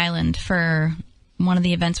in Rhode Island for one of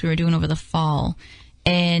the events we were doing over the fall,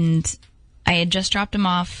 and I had just dropped him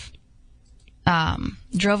off,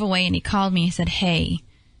 drove away, and he called me. He said, "Hey,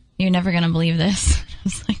 you're never going to believe this." I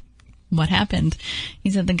was like, "What happened?" He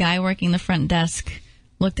said, "The guy working the front desk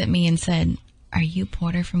looked at me and said, 'Are you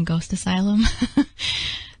Porter from Ghost Asylum?'"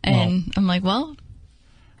 And I'm like, "Well,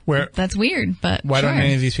 that's weird, but why sure. don't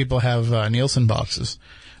any of these people have Nielsen boxes?"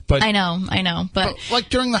 But I know, but like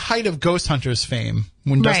during the height of Ghost Hunters fame,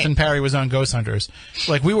 when Right. Dustin Parry was on Ghost Hunters,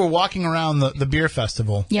 like we were walking around the beer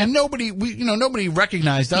festival, Yep. and nobody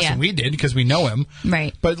recognized us, Yeah. and we did because we know him,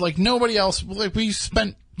 Right. But like nobody else, like we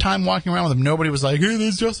spent time walking around with him. Nobody was like, "Hey,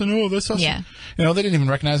 there's Justin. Oh, that's Justin." Yeah. They didn't even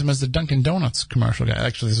recognize him as the Dunkin' Donuts commercial guy.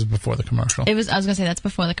 Actually, this was before the commercial. I was going to say that's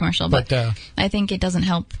before the commercial, but I think it doesn't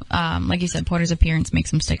help. Like you said, Porter's appearance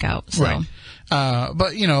makes him stick out. So. Right.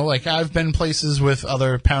 But like I've been places with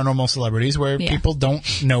other paranormal celebrities where Yeah. people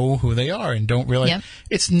don't know who they are and don't realize Yep.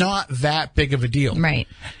 it's not that big of a deal. Right.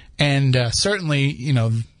 And certainly,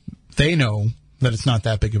 they know that it's not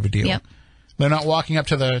that big of a deal. Yep. They're not walking up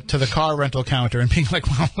to the car rental counter and being like,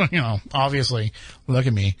 well, obviously, look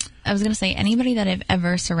at me. I was going to say anybody that I've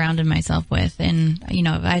ever surrounded myself with, and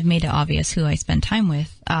I've made it obvious who I spend time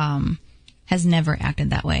with, has never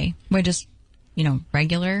acted that way. We're just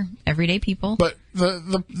regular, everyday people. But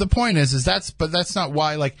the point is that's not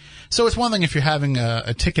why. Like, so it's one thing if you're having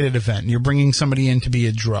a ticketed event and you're bringing somebody in to be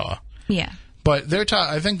a draw. Yeah. But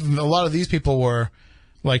I think a lot of these people were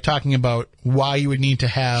like talking about why you would need to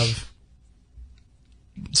have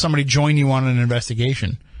somebody join you on an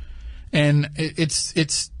investigation, and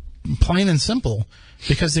it's plain and simple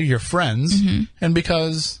because they're your friends and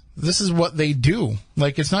because this is what they do.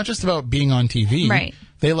 Like, it's not just about being on TV. Right.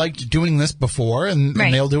 They liked doing this before, and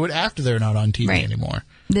they'll do it after they're not on TV anymore.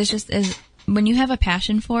 There's just when you have a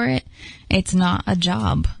passion for it, it's not a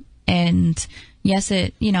job. And yes,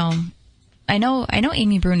 I know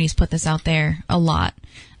Amy Bruni's put this out there a lot,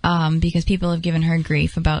 because people have given her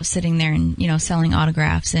grief about sitting there and, selling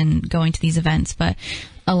autographs and going to these events. But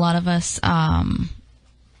a lot of us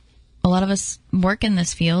work in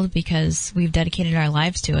this field because we've dedicated our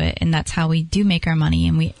lives to it, and that's how we do make our money,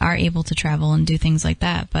 and we are able to travel and do things like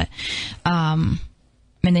that. But,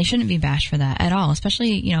 and they shouldn't be bashed for that at all,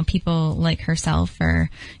 especially, people like herself or,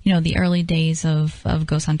 the early days of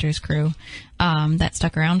Ghost Hunters crew, that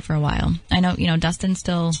stuck around for a while. I know, Dustin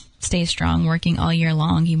still stays strong, working all year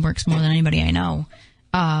long. He works more than anybody I know.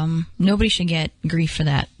 Nobody should get grief for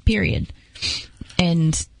that, period.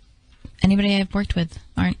 And anybody I've worked with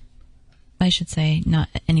not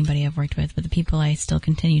anybody I've worked with, but the people I still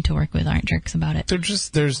continue to work with aren't jerks about it.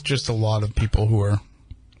 There's just a lot of people who are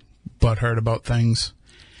butthurt about things.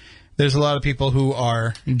 There's a lot of people who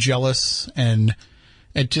are jealous, and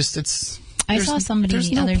I saw somebody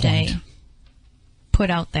the other day put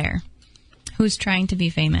out there who's trying to be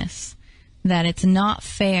famous that it's not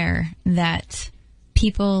fair that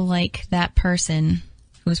people like that person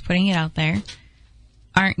who's putting it out there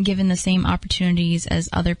aren't given the same opportunities as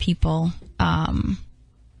other people, and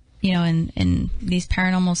these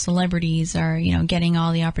paranormal celebrities are, getting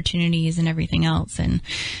all the opportunities and everything else. And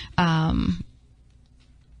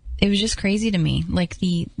it was just crazy to me, like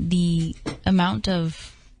the amount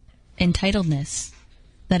of entitledness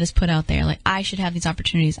that is put out there. Like, I should have these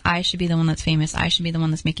opportunities. I should be the one that's famous. I should be the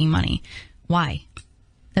one that's making money. Why?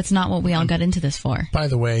 That's not what we all got into this for. By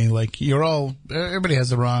the way, like, everybody has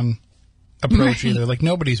the wrong approach either. Like,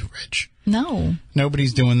 nobody's rich. No.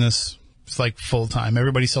 Nobody's doing this, it's like, full time.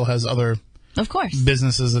 Everybody still has other of course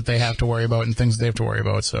businesses that they have to worry about and things they have to worry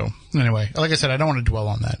about. So, anyway, like I said, I don't want to dwell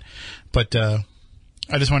on that. But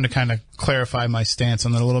I just wanted to kind of clarify my stance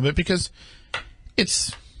on that a little bit, because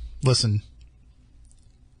it's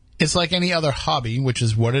like any other hobby, which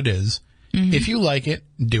is what it is. Mm-hmm. If you like it,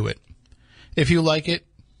 do it. If you like it,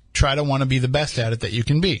 try to want to be the best at it that you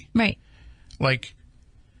can be. Right. Like,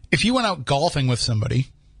 if you went out golfing with somebody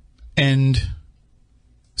and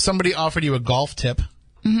somebody offered you a golf tip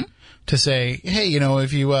mm-hmm. to say, hey,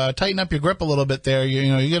 if you tighten up your grip a little bit there,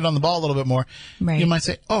 you get on the ball a little bit more, right. You might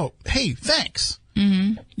say, oh, hey, thanks.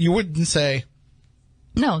 Mm-hmm. You wouldn't say,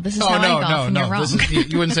 no, this is how I golf, and you're wrong.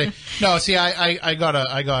 You wouldn't say, no, see, I got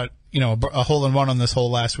a hole in one on this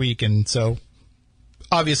hole last week, and so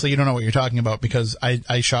obviously you don't know what you're talking about, because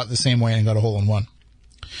I shot the same way and got a hole in one.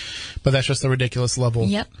 But that's just the ridiculous level.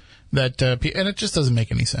 Yep. That and it just doesn't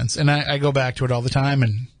make any sense. And I go back to it all the time,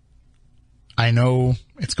 and I know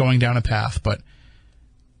it's going down a path, but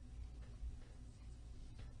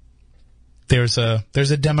there's a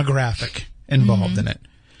demographic involved in it.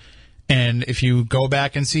 And if you go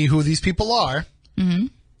back and see who these people are, mm-hmm.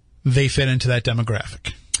 they fit into that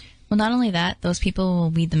demographic. Well, not only that, those people will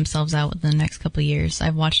weed themselves out within the next couple of years.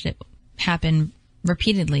 I've watched it happen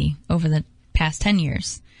repeatedly over the past 10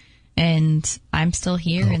 years. And I'm still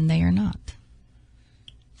here, and they are not.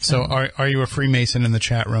 So are you a Freemason in the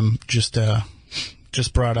chat room? Just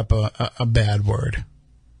brought up a bad word.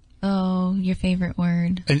 Oh, your favorite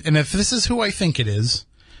word. And if this is who I think it is,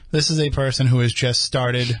 this is a person who has just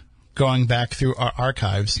started going back through our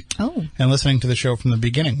archives and listening to the show from the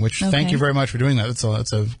beginning, which thank you very much for doing that. It's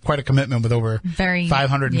quite a commitment with over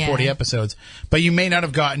 540 episodes. But you may not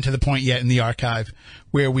have gotten to the point yet in the archive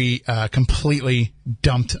where we completely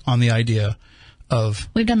dumped on the idea of...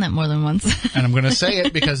 We've done that more than once. And I'm going to say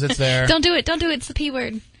it because it's there. Don't do it. It's the P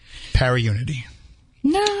word. Paraunity.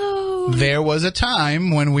 No. There was a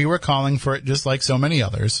time when we were calling for it just like so many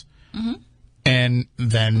others. Mm-hmm. And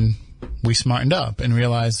then we smartened up and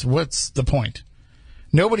realized, what's the point?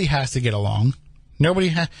 Nobody has to get along. There's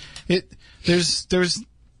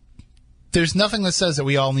nothing that says that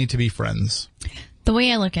we all need to be friends. The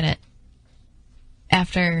way I look at it,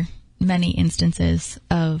 after many instances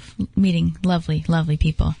of meeting lovely, lovely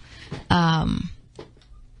people,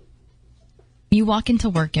 you walk into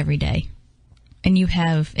work every day and you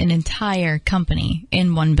have an entire company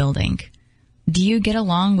in one building. Do you get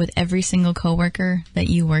along with every single coworker that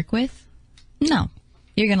you work with? No.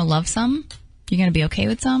 You're going to love some, you're going to be okay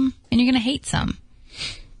with some, and you're going to hate some.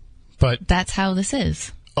 But that's how this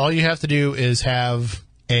is. All you have to do is have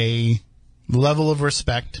a level of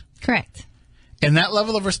respect. Correct. And that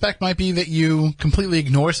level of respect might be that you completely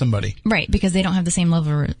ignore somebody. Right, because they don't have the same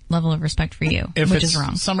level of respect for you, which is wrong.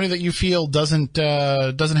 If it's somebody that you feel doesn't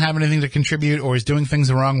have anything to contribute or is doing things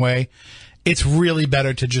the wrong way, it's really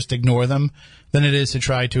better to just ignore them than it is to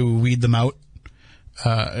try to weed them out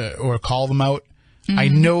or call them out. Mm-hmm. I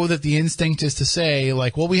know that the instinct is to say,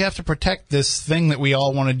 like, well, we have to protect this thing that we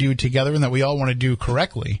all want to do together and that we all want to do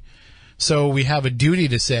correctly. So we have a duty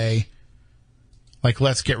to say, like,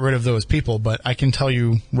 let's get rid of those people. But I can tell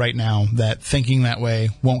you right now that thinking that way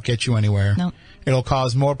won't get you anywhere. Nope. It'll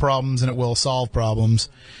cause more problems than it will solve problems.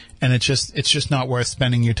 And it's just not worth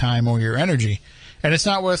spending your time or your energy. And it's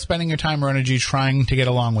not worth spending your time or energy trying to get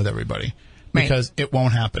along with everybody. Because it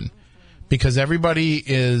won't happen. Because everybody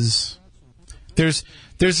is...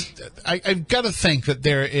 I've got to think that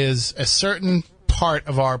there is a certain part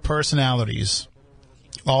of our personalities,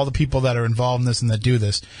 all the people that are involved in this and that do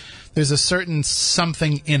this, there's a certain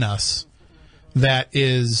something in us that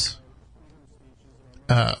is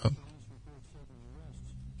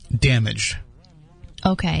damaged.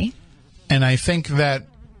 Okay. And I think that,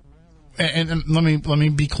 and let me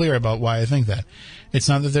be clear about why I think that. It's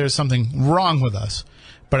not that there's something wrong with us,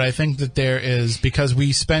 But I think that there is, because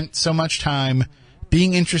we spent so much time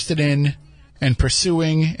being interested in and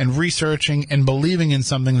pursuing and researching and believing in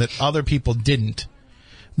something that other people didn't,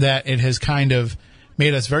 that it has kind of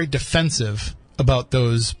made us very defensive about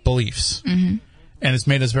those beliefs. Mm-hmm. And it's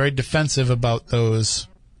made us very defensive about those,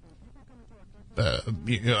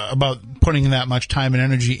 about putting that much time and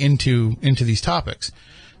energy into these topics.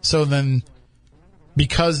 So then,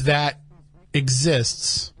 because that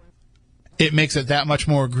exists, it makes it that much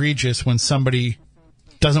more egregious when somebody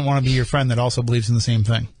doesn't want to be your friend that also believes in the same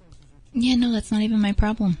thing. Yeah, no, that's not even my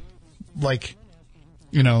problem. Like,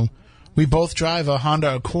 you know, we both drive a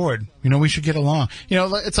Honda Accord. You know, we should get along. You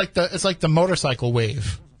know, it's like the motorcycle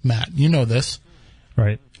wave, Matt. You know this.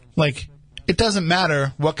 Right. Like, it doesn't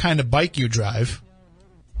matter what kind of bike you drive.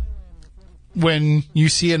 When you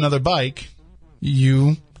see another bike,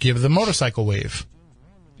 you give the motorcycle wave.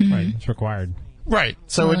 Mm-hmm. Right. It's required. Right.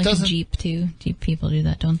 So well, it like doesn't. Jeep too. Jeep people do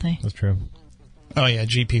that, don't they? That's true. Oh yeah,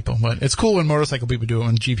 Jeep people. But it's cool when motorcycle people do it.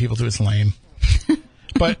 When Jeep people do it, it's lame.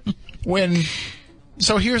 But when,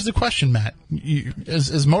 so here's the question, Matt.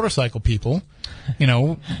 As motorcycle people, you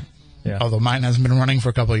know, Yeah. although mine hasn't been running for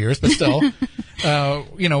a couple of years, but still,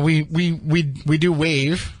 you know, we do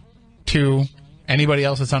wave to anybody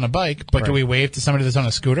else that's on a bike, but do Right. we wave to somebody that's on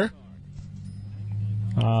a scooter?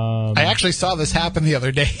 I actually saw this happen the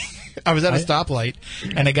other day. I was at a stoplight,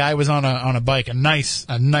 and a guy was on a bike, a nice,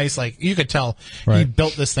 like, you could tell he Right.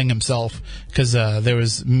 built this thing himself, because there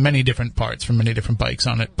was many different parts from many different bikes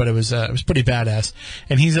on it, but it was pretty badass.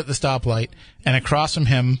 And he's at the stoplight, and across from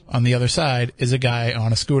him on the other side is a guy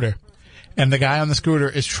on a scooter. And the guy on the scooter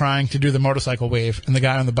is trying to do the motorcycle wave, and the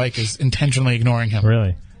guy on the bike is intentionally ignoring him.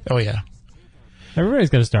 Really? Oh yeah. Everybody's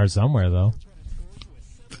got to start somewhere, though.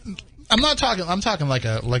 I'm talking like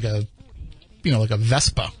a you know, like a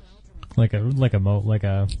Vespa. Okay.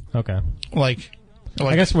 Like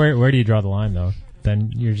I guess where do you draw the line, though?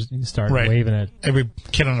 Then you start Right. waving it. every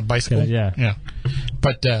kid on a bicycle. Yeah. Yeah.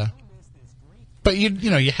 But you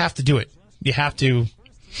know, you have to do it. You have to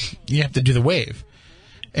do the wave.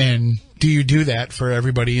 And do you do that for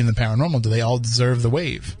everybody in the paranormal? Do they all deserve the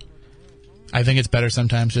wave? I think it's better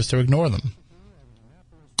sometimes just to ignore them.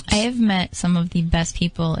 I have met some of the best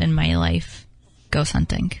people in my life ghost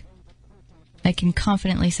hunting. I can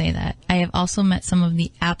confidently say that. I have also met some of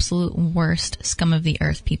the absolute worst scum of the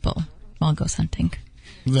earth people while ghost hunting.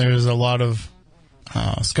 There's a lot of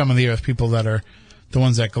scum of the earth people that are the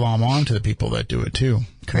ones that glom on to the people that do it too.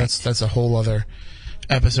 Correct. That's a whole other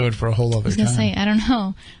episode for a whole other I was going to time. say, I don't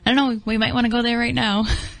know. We might want to go there right now.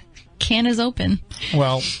 Can is open.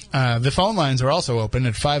 Well, the phone lines are also open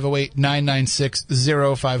at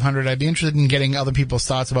 508-996-0500. I'd be interested in getting other people's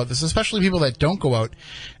thoughts about this, especially people that don't go out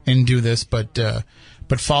and do this, but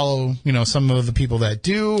follow, you know, some of the people that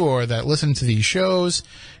do or that listen to these shows.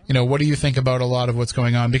 You know, what do you think about a lot of what's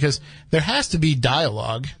going on? Because there has to be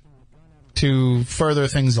dialogue to further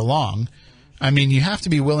things along. I mean, you have to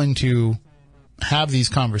be willing to have these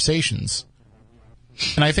conversations.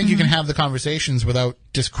 And I think you can have the conversations without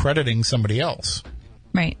discrediting somebody else.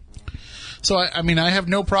 Right. So, I mean, I have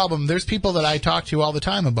no problem. There's people that I talk to all the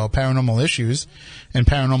time about paranormal issues and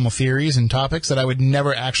paranormal theories and topics that I would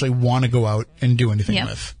never actually want to go out and do anything Yep.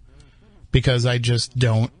 with. Because I just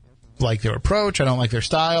don't like their approach. I don't like their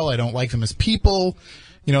style. I don't like them as people.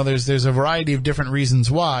 You know, there's a variety of different reasons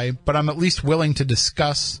why, but I'm at least willing to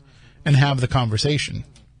discuss and have the conversation.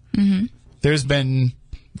 Mm-hmm. There's been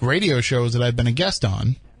radio shows that I've been a guest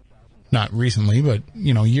on, not recently, but,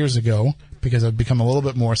 you know, years ago, because I've become a little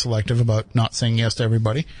bit more selective about not saying yes to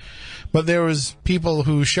everybody. But there was people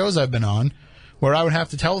whose shows I've been on where I would have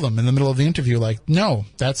to tell them in the middle of the interview, like, no,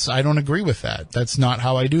 I don't agree with that. That's not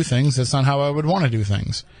how I do things. That's not how I would want to do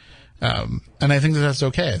things. And I think that that's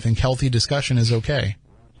okay. I think healthy discussion is okay.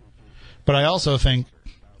 But I also think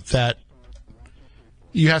that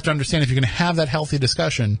you have to understand if you're going to have that healthy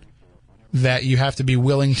discussion, that you have to be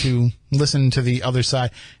willing to listen to the other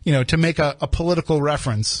side, you know, to make a political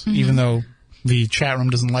reference, even though the chat room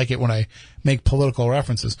doesn't like it when I make political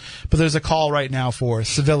references. But there's a call right now for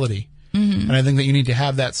civility. And I think that you need to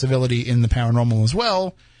have that civility in the paranormal as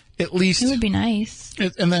well, at least. It would be nice.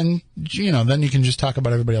 And then, you know, then you can just talk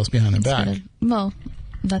about everybody else behind their back. Well,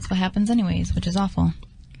 that's what happens anyways, which is awful.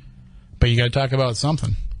 But you got to talk about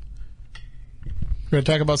something. We're going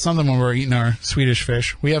to talk about something when we're eating our Swedish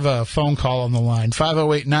fish. We have a phone call on the line,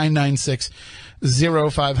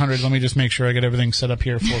 508-996-0500. Let me just make sure I get everything set up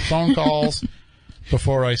here for phone calls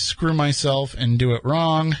before I screw myself and do it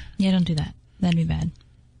wrong. Yeah, don't do that. That'd be bad.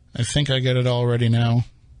 I think I get it all ready now.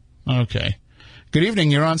 Okay. Good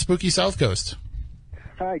evening. You're on Spooky South Coast.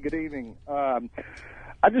 Hi, good evening.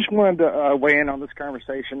 I just wanted to weigh in on this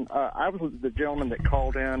conversation. I was the gentleman that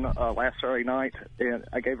called in last Saturday night, and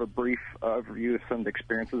I gave a brief overview of some of the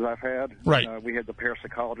experiences I've had. Right. We had the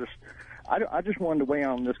parapsychologist. I just wanted to weigh in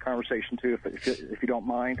on this conversation, too, if you don't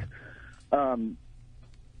mind. I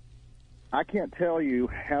can't tell you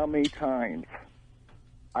how many times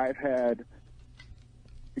I've had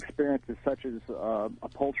experiences such as a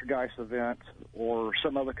poltergeist event or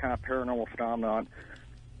some other kind of paranormal phenomenon,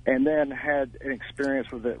 and then had an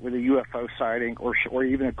experience with a UFO sighting or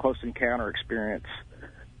even a close encounter experience.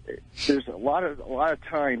 There's a lot of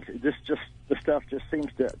times the stuff just seems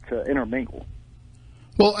to intermingle.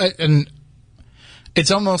 Well, and it's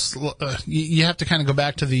almost you have to kind of go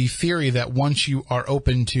back to the theory that once you are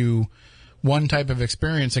open to one type of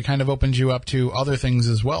experience, it kind of opens you up to other things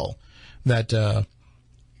as well. That,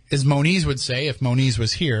 as Moniz would say, if Moniz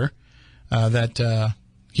was here, that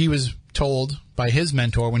he was told by his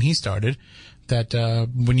mentor when he started that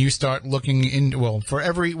when you start looking in, what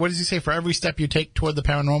does he say? For every step you take toward the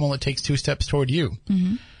paranormal, it takes 2 steps toward you.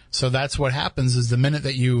 Mm-hmm. So that's what happens is the minute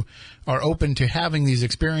that you are open to having these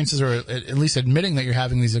experiences, or at least admitting that you're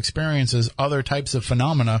having these experiences, other types of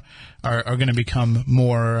phenomena are going to become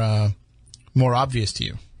more obvious to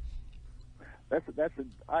you.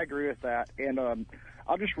 I agree with that. And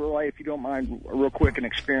I'll just relay, if you don't mind, real quick, an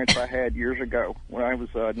experience I had years ago when I was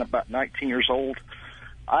about 19 years old.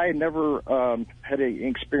 I had never had any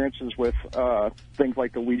experiences with things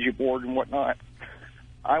like the Ouija board and whatnot.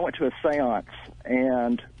 I went to a seance,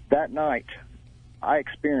 and that night I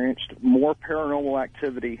experienced more paranormal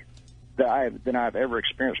activity than I've ever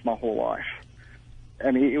experienced my whole life.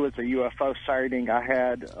 I mean, it was a UFO sighting. I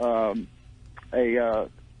had a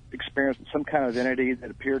experience with some kind of entity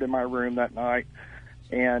that appeared in my room that night,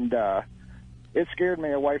 and it scared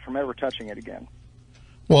me away from ever touching it again.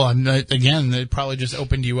 Well, and again, it probably just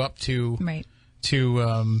opened you up to right.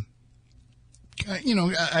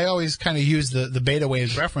 I always kind of use the beta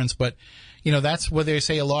waves reference, but that's where they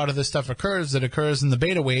say a lot of this stuff occurs in the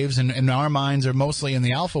beta waves, and our minds are mostly in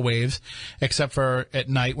the alpha waves, except for at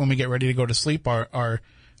night when we get ready to go to sleep, our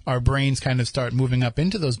brains kind of start moving up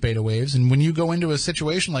into those beta waves. And when you go into a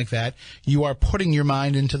situation like that, you are putting your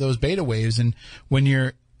mind into those beta waves. And when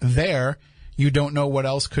you're there, you don't know what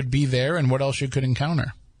else could be there and what else you could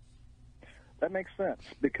encounter. That makes sense,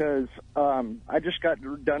 because I just got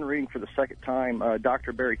done reading for the second time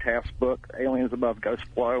Dr. Barry Taft's book, Aliens Above Ghost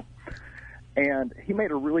Flow. And he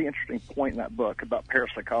made a really interesting point in that book about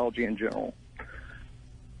parapsychology in general.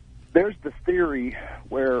 There's this theory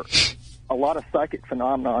where a lot of psychic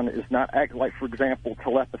phenomenon is not like, for example,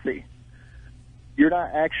 telepathy. You're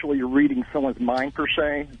not actually reading someone's mind per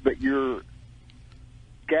se, but you're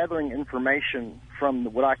gathering information from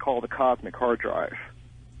what I call the cosmic hard drive,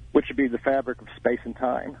 which would be the fabric of space and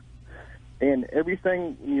time. And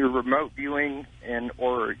everything in your remote viewing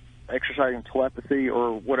or exercising telepathy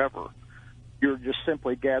or whatever, you're just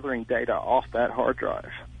simply gathering data off that hard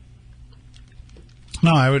drive.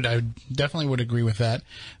 No, I definitely would agree with that.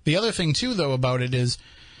 The other thing, too, though, about it is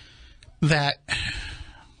that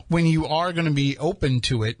when you are going to be open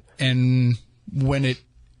to it, and when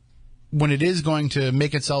it is going to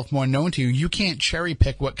make itself more known to you, you can't cherry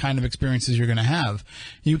pick what kind of experiences you're going to have.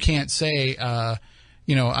 You can't say,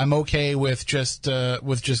 I'm okay with just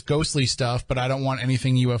ghostly stuff, but I don't want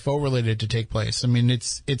anything UFO related to take place. I mean,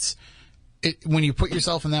 it's when you put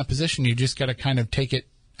yourself in that position, you just got to kind of take it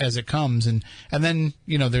as it comes, and then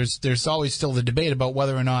there's always still the debate about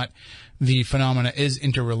whether or not the phenomena is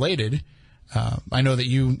interrelated. I know that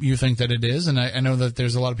you think that it is, and I know that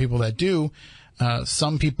there's a lot of people that do.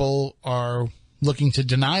 Some people are looking to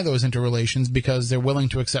deny those interrelations because they're willing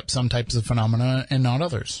to accept some types of phenomena and not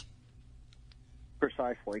others.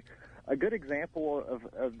 Precisely. A good example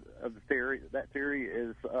of the theory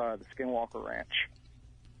is the Skinwalker Ranch.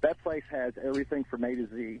 That place has everything from A to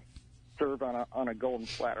Z served on a golden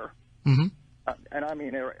platter. Mm-hmm. And I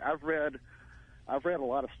mean, I've read a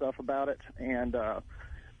lot of stuff about it, and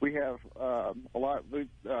we have a lot.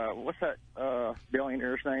 What's that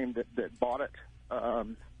billionaire's name that bought it?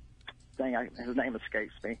 His name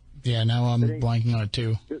escapes me. Yeah, now I'm blanking on it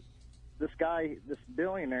too. This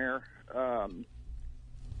billionaire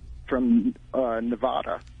from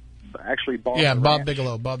Nevada, actually bought. Yeah, Bob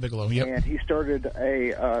Bigelow. Yep. And he started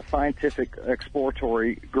a scientific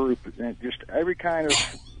exploratory group, and just every kind of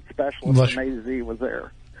specialist from A to Z was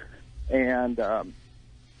there. And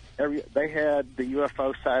they had the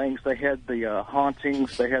UFO sightings, they had the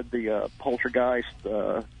hauntings, they had the poltergeist,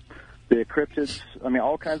 the cryptids. I mean,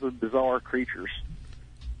 all kinds of bizarre creatures.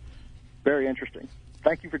 Very interesting.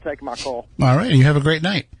 Thank you for taking my call. All right. You have a great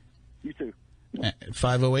night. You too.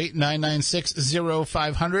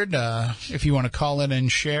 508-996-0500. If you want to call in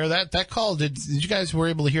and share that call, did you guys were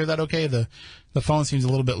able to hear that okay? The phone seems a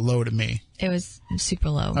little bit low to me. It was super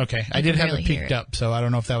low. Okay. I did have it peaked up, so I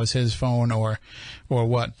don't know if that was his phone or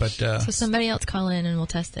what, but so somebody else call in and we'll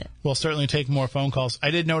test it. We'll certainly take more phone calls. I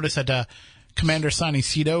did notice that Commander Sonny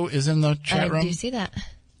Cito is in the chat room. Do you see that?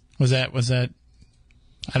 Was that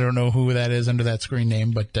I don't know who that is under that screen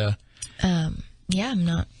name, but yeah,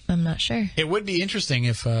 I'm not sure. It would be interesting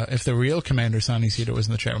if the real Commander Sonny Cito was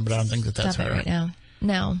in the chat room, but I don't think that's Stop her it right now.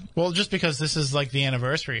 No. Well, just because this is like the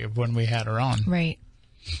anniversary of when we had her on. Right.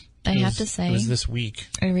 I have to say, it was this week.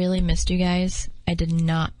 I really missed you guys. I did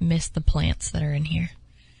not miss the plants that are in here.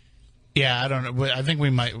 Yeah, I don't know. I think we're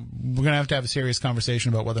going to have a serious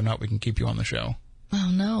conversation about whether or not we can keep you on the show. Oh,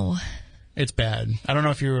 no. It's bad. I don't know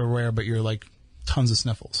if you're aware, but you're like tons of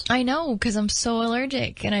sniffles. I know, because I'm so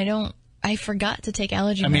allergic, and I forgot to take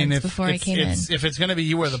allergy meds before I came in. If it's going to be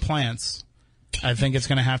you or the plants, I think it's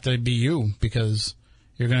going to have to be you, because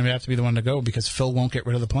you're going to have to be the one to go, because Phil won't get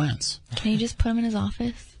rid of the plants. Can you just put them in his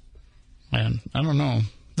office? Man, I don't know.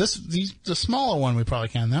 The smaller one we probably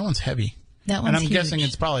can. That one's heavy. That one's And I'm huge. guessing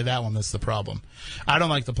it's probably that one that's the problem. I don't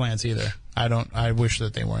like the plants either. I wish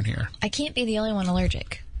that they weren't here. I can't be the only one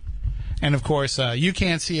allergic. And of course, you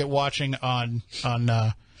can't see it watching on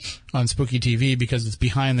Spooky TV because it's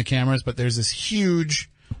behind the cameras, but there's this huge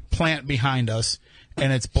plant behind us,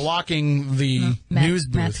 and it's blocking the news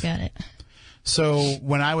booth. Matt's got it. So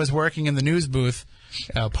when I was working in the news booth,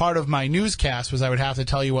 part of my newscast was I would have to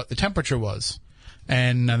tell you what the temperature was,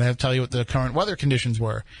 and I'd have to tell you what the current weather conditions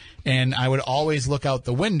were. And I would always look out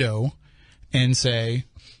the window and say,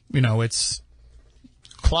 it's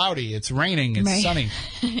cloudy, it's raining, it's sunny.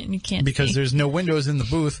 You can't because see. there's no windows in the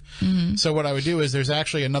booth. Mm-hmm. So what I would do is there's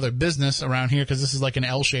actually another business around here, because this is like an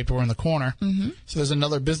L-shaped, we're in the corner. Mm-hmm. So there's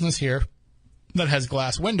another business here that has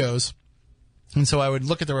glass windows. And so I would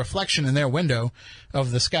look at the reflection in their window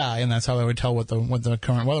of the sky, and that's how I would tell what the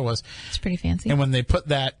current weather was. It's pretty fancy. And when they put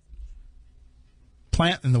that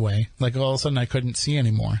plant in the way, like all of a sudden I couldn't see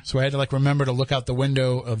anymore. So I had to remember to look out the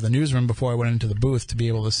window of the newsroom before I went into the booth to be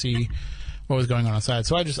able to see what was going on outside.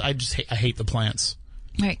 So I hate the plants.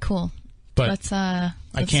 All right, cool. But let's start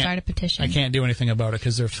a petition. I can't do anything about it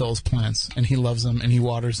because they're Phil's plants, and he loves them and he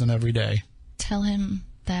waters them every day. Tell him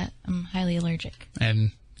that I'm highly allergic.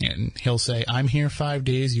 And he'll say, "I'm here 5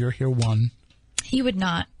 days, you're here 1." He would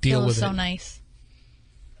not. Deal with it. Phil's so nice.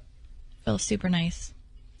 Phil's super nice.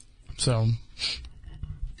 So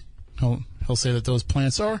he'll say that those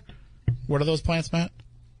plants are. What are those plants, Matt?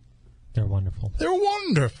 They're wonderful. They're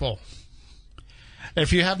wonderful.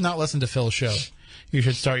 If you have not listened to Phil's show, you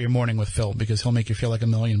should start your morning with Phil, because he'll make you feel like $1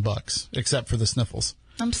 million, except for the sniffles.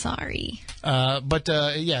 I'm sorry. But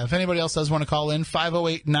if anybody else does want to call in,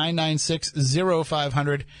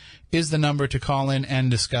 508-996-0500 is the number to call in and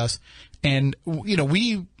discuss. And,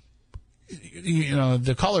 the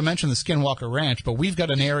caller mentioned the Skinwalker Ranch, but we've got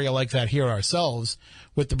an area like that here ourselves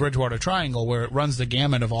with the Bridgewater Triangle, where it runs the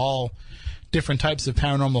gamut of all different types of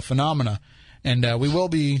paranormal phenomena. And we will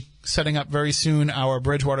be setting up very soon our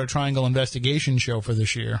Bridgewater Triangle investigation show for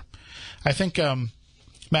this year. I think,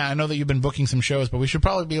 Matt, I know that you've been booking some shows, but we should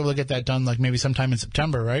probably be able to get that done maybe sometime in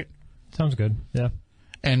September, right? Sounds good, yeah.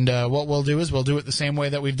 And what we'll do is we'll do it the same way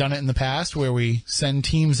that we've done it in the past, where we send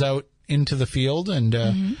teams out into the field.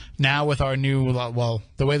 And now with our new,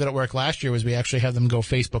 the way that it worked last year was we actually had them go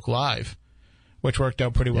Facebook Live, which worked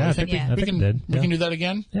out pretty well. Yeah, I think we can do that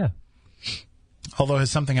again? Yeah. Although,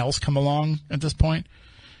 has something else come along at this point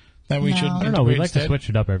that we should? I don't know. We like to switch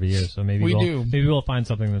it up every year, so maybe we'll find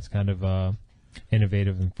something that's kind of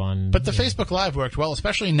innovative and fun. But the Facebook Live worked well,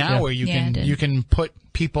 especially now where you can put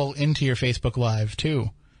people into your Facebook Live too.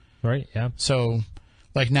 Right. Yeah. So,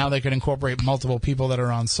 now they could incorporate multiple people that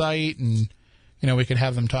are on site, and we could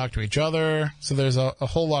have them talk to each other. So there's a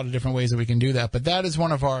whole lot of different ways that we can do that. But that is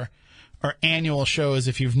one of our annual shows.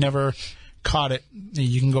 If you've never caught it,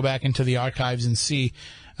 you can go back into the archives and see,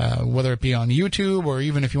 whether it be on YouTube or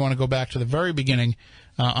even if you want to go back to the very beginning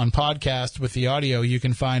on podcast with the audio, you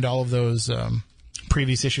can find all of those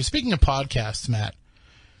previous issues. Speaking of podcasts, Matt,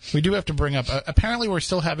 we do have to bring up, apparently we're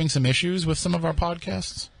still having some issues with some of our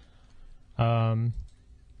podcasts.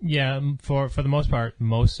 Yeah, for the most part,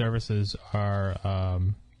 most services are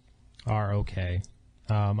okay.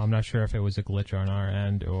 I'm not sure if it was a glitch on our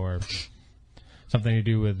end or something to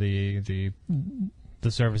do with the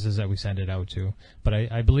services that we send it out to. But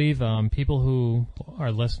I believe people who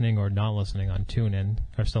are listening or not listening on TuneIn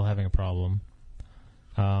are still having a problem.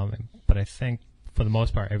 But I think for the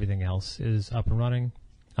most part, everything else is up and running.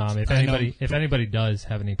 If anybody does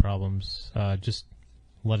have any problems, just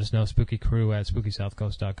let us know.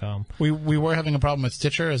 SpookyCrew@SpookySouthCoast.com. We were having a problem with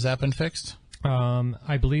Stitcher. Has that been fixed?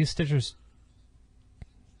 I believe Stitcher's.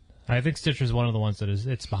 I think Stitcher's one of the ones that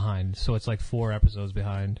it's behind. So it's like 4 episodes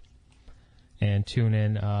behind. And tune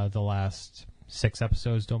in. The last 6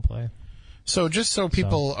 episodes don't play. So just so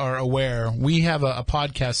people are aware, we have a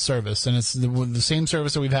podcast service, and it's the same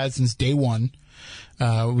service that we've had since day one.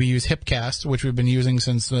 We use Hipcast, which we've been using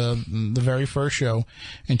since the very first show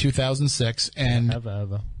in 2006, and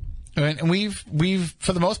Ever. and we've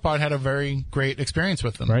for the most part had a very great experience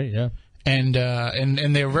with them. Right? Yeah. And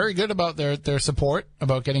they're very good about their support,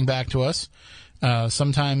 about getting back to us.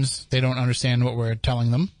 Sometimes they don't understand what we're telling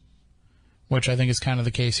them, which I think is kind of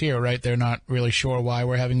the case here, right? They're not really sure why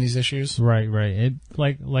we're having these issues. Right. It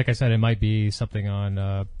like I said, it might be something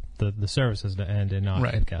on the services to end and not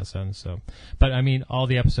Right. Hipcast end. So, but I mean, all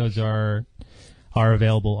the episodes are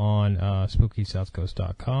available on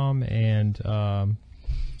SpookySouthCoast.com and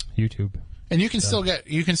YouTube. And you can still get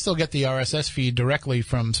the RSS feed directly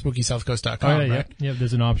from SpookySouthCoast.com, Oh, yeah, right? yeah.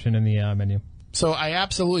 There's an option in the menu. So I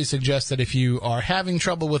absolutely suggest that if you are having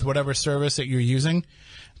trouble with whatever service that you're using,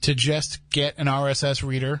 to just get an RSS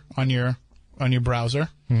reader on your browser,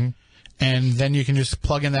 and then you can just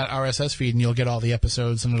plug in that RSS feed, and you'll get all the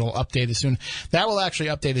episodes, and it'll update as soon. That will actually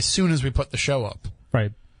update as soon as we put the show up.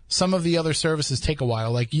 Right. Some of the other services take a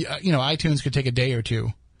while, like iTunes could take a day or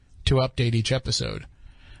two to update each episode.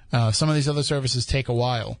 Some of these other services take a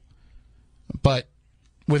while, but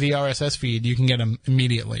with the RSS feed, you can get them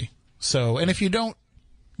immediately. So, and if you don't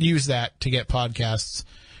use that to get podcasts,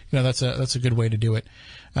 that's a good way to do it.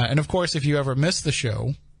 And of course, if you ever miss the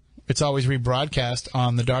show, it's always rebroadcast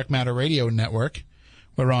on the Dark Matter Radio Network.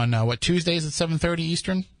 We're on Tuesdays at 7:30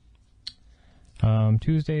 Eastern.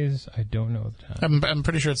 Tuesdays, I don't know the time. I'm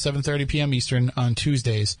pretty sure it's 7:30 p.m. Eastern on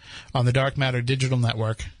Tuesdays on the Dark Matter Digital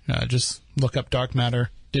Network. Just look up Dark Matter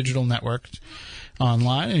Digital Network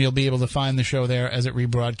online, and you'll be able to find the show there as it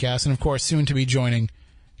rebroadcasts. And of course, soon to be joining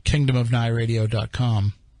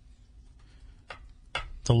KingdomofNightradio.com.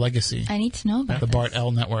 The legacy. I need to know about The this. Bart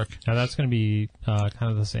L Network. Now that's going to be kind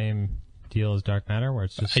of the same deal as Dark Matter, where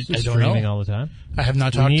it's just I don't streaming know. all the time. I have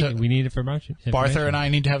not talked to We need information. Barther, and I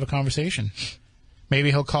need to have a conversation.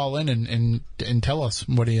 Maybe he'll call in and tell us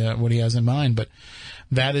what he has in mind. But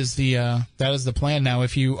that is the plan. Now,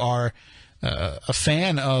 if you are a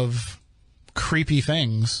fan of creepy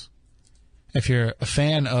things, if you're a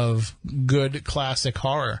fan of good classic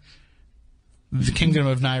horror, the Kingdom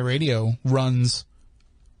of Night Radio runs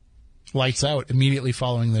Lights Out immediately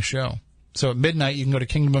following the show. So at midnight, you can go to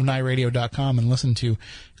kingdomofnightradio.com and listen to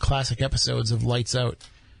classic episodes of Lights Out.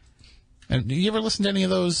 And do you ever listen to any of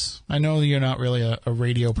those? I know you're not really a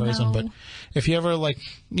radio person, No. but if you ever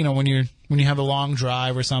when you have a long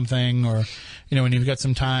drive or something, or when you've got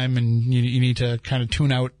some time and you need to kind of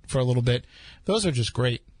tune out for a little bit, those are just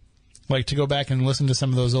great. Like to go back and listen to some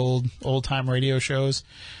of those old time radio shows.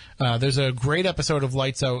 There's a great episode of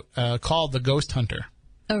Lights Out called The Ghost Hunter.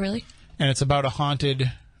 Oh, really? And it's about a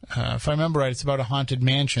haunted, if I remember right, it's about a haunted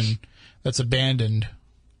mansion that's abandoned,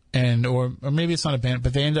 or maybe it's not abandoned,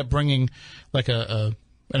 but they end up bringing like an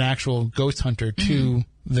actual ghost hunter to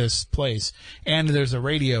this place, and there's a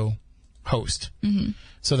radio host. Mm-hmm.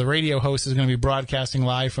 So the radio host is going to be broadcasting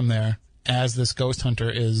live from there as this ghost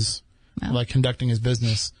hunter is conducting his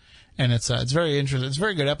business, and it's very interesting. It's a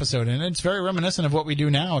very good episode, and it's very reminiscent of what we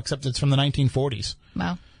do now, except it's from the 1940s.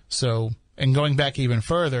 Wow. So. And going back even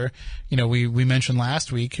further, we mentioned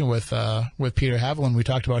last week with Peter Haviland, we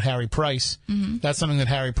talked about Harry Price. Mm-hmm. That's something that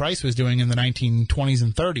Harry Price was doing in the 1920s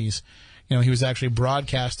and 30s. He was actually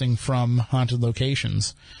broadcasting from haunted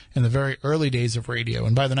locations in the very early days of radio.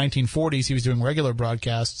 And by the 1940s, he was doing regular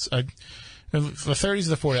broadcasts. The 30s or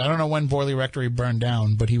the 40s, I don't know when Borley Rectory burned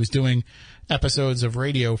down, but he was doing episodes of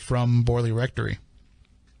radio from Borley Rectory.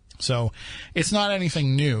 So it's not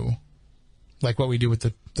anything new, like what we do with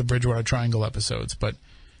the Bridgewater Triangle episodes, but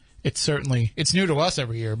it's new to us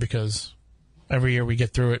every year because every year we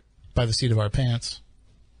get through it by the seat of our pants.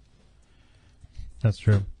 That's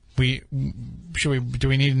true. Do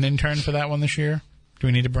we need an intern for that one this year? Do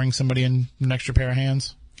we need to bring somebody in, an extra pair of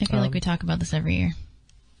hands? I feel like we talk about this every year.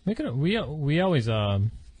 We always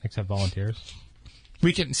accept volunteers.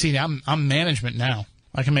 We can see. I'm management now.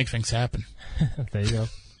 I can make things happen. There you go.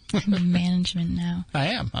 Management now. I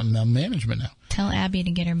am. I'm management now. Tell Abby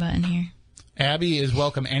to get her butt in here. Abby is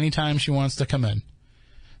welcome anytime she wants to come in.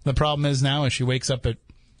 The problem is now is she wakes up at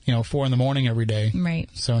 4 a.m. every day. Right.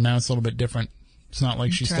 So now it's a little bit different. It's not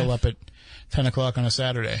like she's It's still rough. up at 10 o'clock on a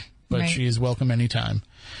Saturday, but Right. she is welcome anytime.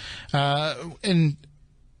 And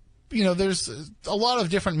there's a lot of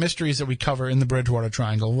different mysteries that we cover in the Bridgewater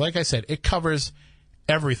Triangle. Like I said, it covers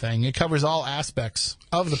everything. It covers all aspects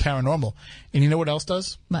of the paranormal. And you know what else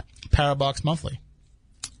does? But Parabox Monthly.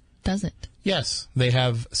 does it? Yes, they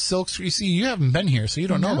have silk. You see, you haven't been here, so you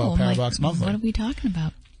don't know about I'm like, Parabox Monthly. What are we talking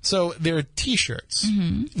about? So they're T-shirts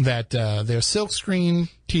that they're silkscreen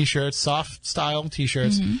T-shirts, soft style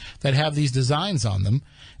T-shirts that have these designs on them,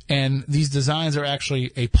 and these designs are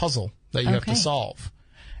actually a puzzle that you have to Okay. solve.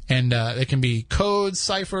 And it can be codes,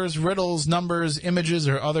 ciphers, riddles, numbers, images,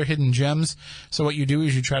 or other hidden gems. So what you do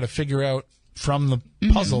is you try to figure out from the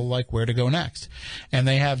puzzle, like where to go next. And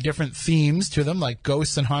they have different themes to them, like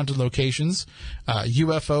ghosts and haunted locations,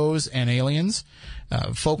 UFOs and aliens,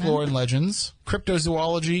 folklore and legends,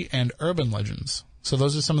 cryptozoology, and urban legends. So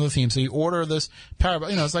those are some of the themes. So you order this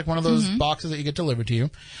it's like one of those boxes that you get delivered to you.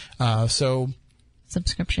 So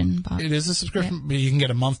Subscription box. it is a subscription. You can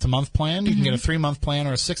get a month-to-month plan. You can get a 3-month plan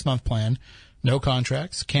or a 6-month plan. No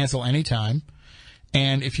contracts. Cancel anytime.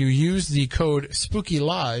 And if you use the code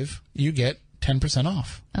SPOOKYLIVE, you get 10%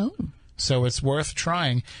 off. Oh, So it's worth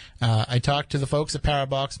trying. I talked to the folks at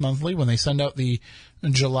Parabox Monthly when they send out the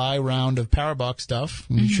July round of Parabox stuff.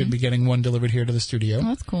 We should be getting one delivered here to the studio. well,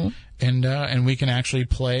 that's cool. And we can actually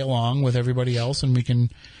play along with everybody else, and we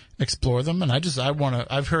can explore them. And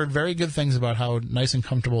I've heard very good things about how nice and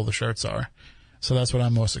comfortable the shirts are. So that's what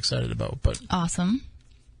I'm most excited about. But Awesome.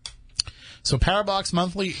 so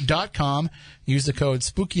paraboxmonthly.com, use the code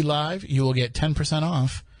SPOOKYLIVE, you will get 10%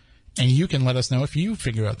 off, and you can let us know if you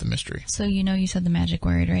figure out the mystery. So you said the magic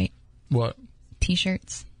word, right? What?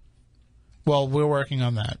 T-shirts. Well, we're working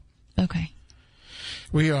on that. Okay.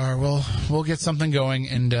 We are. We'll get something going,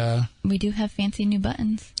 and We do have fancy new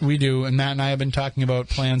buttons. we do. And Matt and I have been talking about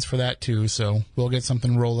plans for that too. So we'll get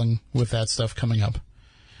something rolling with that stuff coming up.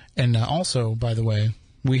 And also, by the way,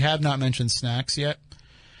 we have not mentioned snacks yet.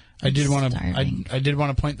 I did want starving.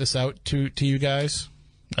 to point this out to you guys.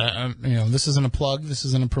 This isn't a plug. This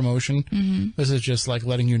isn't a promotion. This is just like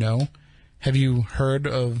letting you know. Have you heard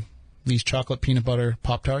of these chocolate peanut butter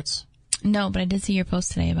Pop-Tarts? No, but I did see your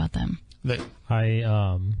post today about them. I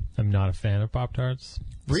am not a fan of Pop-Tarts.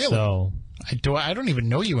 Really? So, I don't even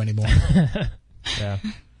know you anymore. yeah.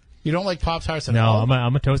 You don't like Pop-Tarts at No, all?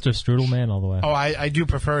 I'm a toaster strudel man all the way. Oh, I do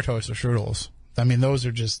prefer toaster strudels. I mean, those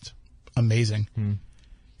are just amazing.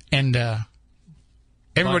 And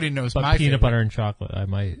everybody knows but my peanut favorite. butter and chocolate. I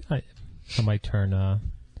might turn.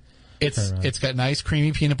 It's got nice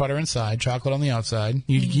creamy peanut butter inside, chocolate on the outside.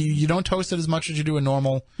 You don't toast it as much as you do a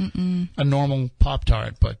normal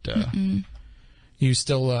Pop-Tart, but you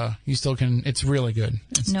still can. It's really good.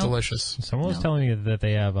 It's Nope. delicious. Someone was No. telling me that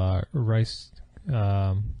they have rice,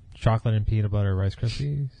 chocolate and peanut butter Rice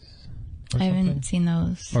Krispies. Or I haven't something. seen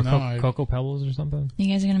those. Or No, Cocoa Pebbles or something. You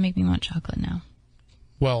guys are going to make me want chocolate now.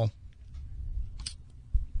 Well,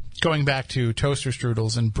 going back to toaster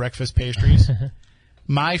strudels and breakfast pastries,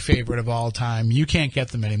 my favorite of all time. You can't get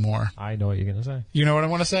them anymore. I know what you're gonna say. You know what I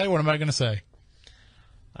want to say? What am I going to say?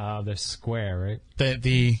 They're square, right?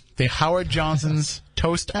 The Howard Johnson's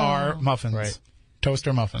Toast R muffins. Right.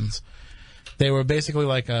 Toaster muffins. They were basically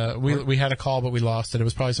like we had a call, but we lost it. It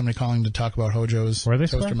was probably somebody calling to talk about Hojo's Were they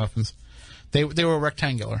toaster square? muffins. They were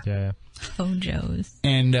rectangular. Yeah. Hojo's.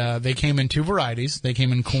 And they came in 2 varieties. They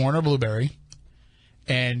came in corn or blueberry.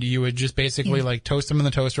 And you would just basically like toast them in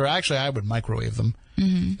the toaster. Actually, I would microwave them.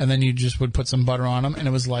 And then you just would put some butter on them, and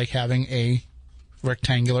it was like having a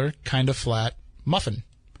rectangular, kind of flat muffin.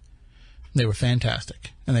 They were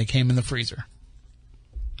fantastic. And they came in the freezer.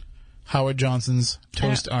 Howard Johnson's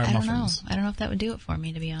Toast R I don't muffins. know. I don't know if that would do it for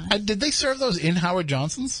me, to be honest. Did they serve those in Howard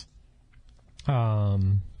Johnson's? I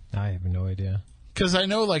have no idea. Because I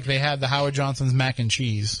know, like, they had the Howard Johnson's mac and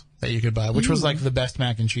cheese that you could buy, which was like the best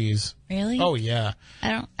mac and cheese. Really? Oh yeah.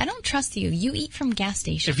 I don't trust you. You eat from gas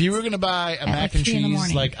stations. If you were gonna buy a mac like and 3 in the cheese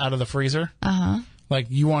morning. like out of the freezer, Uh-huh. like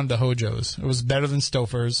you wanted the Hojo's. It was better than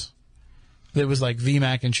Stouffer's. It was like the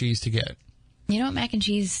mac and cheese to get. You know what mac and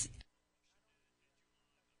cheese?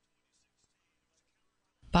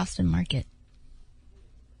 Boston Market.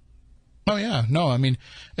 Oh yeah, no, I mean,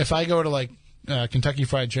 if I go to like Kentucky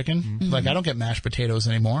Fried Chicken, like I don't get mashed potatoes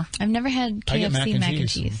anymore. I've never had I get KFC mac and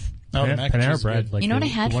cheese. Oh, the mac and cheese Panera is bread. good. Like You know what I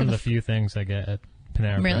had one for of the the few things I get at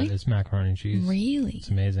Panera Really? bread is macaroni and cheese. Really? It's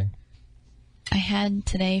amazing. I had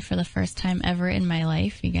today for the first time ever in my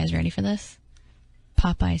life. You guys ready for this?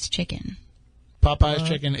 Popeye's chicken. Popeye's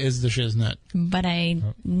chicken is the shiznit. But I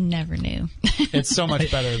never knew. It's so much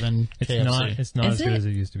better than It's KFC. not Is as good it? as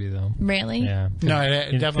it used to be though. Really? Yeah. No,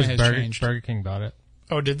 it definitely has Burger, changed. Burger King bought it.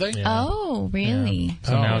 Oh, did they? Yeah. Oh, really?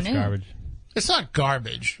 So Oh. now it's No. garbage. It's not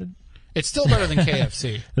garbage. It's still better than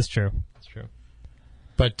KFC. That's true. That's true.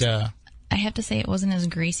 But I have to say it wasn't as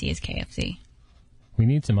greasy as KFC. We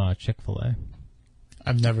need some Chick-fil-A.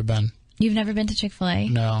 I've never been. You've never been to Chick-fil-A?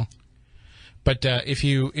 No. But if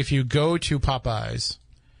you go to Popeyes,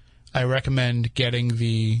 I recommend getting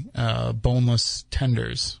the boneless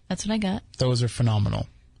tenders. That's what I got. Those are phenomenal.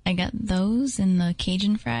 I got those and the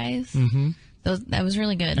Cajun fries. Mm-hmm. That was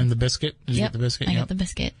really good. And the biscuit? Did you get the biscuit? I got the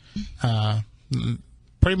biscuit.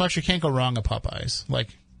 Pretty much you can't go wrong at Popeyes.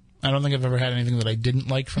 Like, I don't think I've ever had anything that I didn't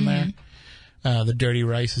like from there. The dirty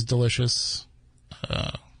rice is delicious.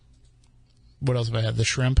 What else have I had? The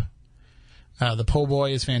shrimp. The po'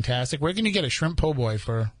 boy is fantastic. Where can you get a shrimp po' boy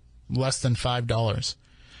for less than $5?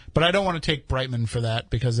 But I don't want to take Brightman for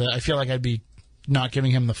that because I feel like I'd be not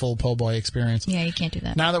giving him the full po' boy experience. Yeah, you can't do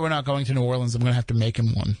that. Now that we're not going to New Orleans, I'm going to have to make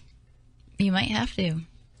him one. You might have to.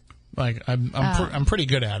 Like, I'm pretty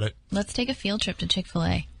good at it. Let's take a field trip to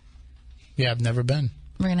Chick-fil-A. Yeah, I've never been.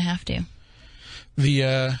 We're going to have to.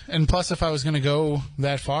 And plus, if I was going to go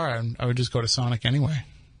that far, I would just go to Sonic anyway.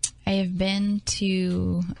 I have been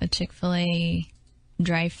to a Chick-fil-A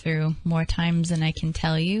drive-thru more times than I can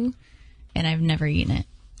tell you, and I've never eaten it.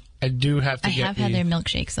 I do have to I have had their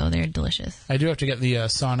milkshakes, though. They're delicious. I do have to get the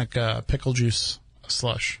Sonic pickle juice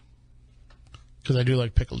slush. Because I do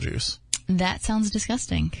like pickle juice. That sounds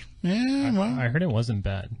disgusting. Yeah, well. I heard it wasn't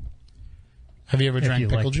bad. Have you ever drank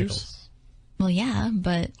pickle juice? Pickles. Well, yeah,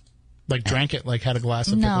 but... Like drank it, like had a glass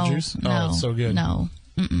of pickle juice? No, it's so good. No.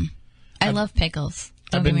 I love pickles.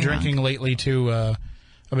 I've been drinking lately, too. I've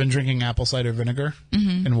been drinking apple cider vinegar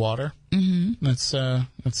in water.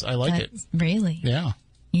 Mm-hmm. I like it. Really? Yeah.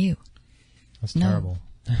 You. That's terrible.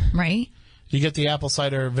 Right? You get the apple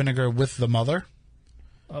cider vinegar with the mother.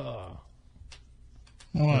 What?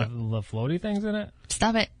 The What? floaty things in it?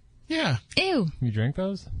 Stop it. Yeah. Ew. You drink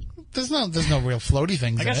those? There's no real floaty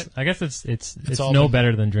things in it. I guess it's all no been-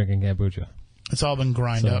 better than drinking kombucha. It's all been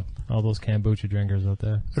grind So, up. all those kombucha drinkers out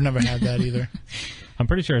there. I've never had that either. I'm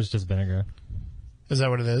pretty sure it's just vinegar. Is that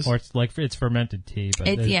what it is? Or it's like it's fermented tea, but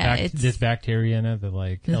It's- there's bacteria in it that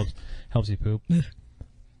like helps you poop.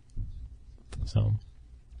 So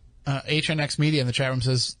HNX Media in the chat room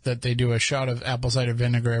says that they do a shot of apple cider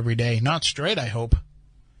vinegar every day. Not straight, I hope.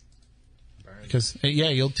 Because,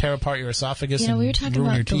 you'll tear apart your esophagus and We were talking ruin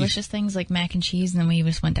your about teeth. delicious things like mac and cheese, and then we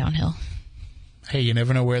just went downhill. Hey, you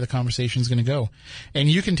never know where the conversation's going to go. And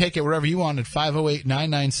you can take it wherever you want at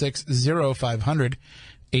 508-996-0500,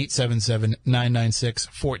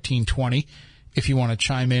 877-996-1420 if you want to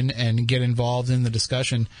chime in and get involved in the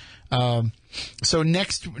discussion. So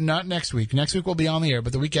not next week. Next week we'll be on the air,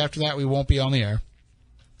 but the week after that we won't be on the air.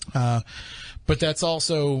 But that's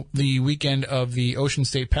also the weekend of the Ocean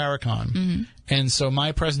State Paracon. Mm-hmm. And so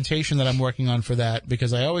my presentation that I'm working on for that,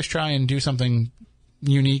 because I always try and do something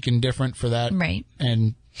unique and different for that. Right.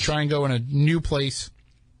 And try and go in a new place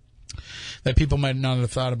that people might not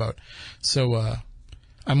have thought about. So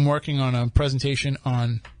I'm working on a presentation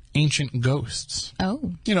on ancient ghosts.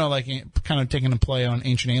 Oh. Like kind of taking a play on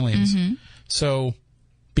Ancient Aliens. Mm-hmm. So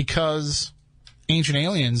because Ancient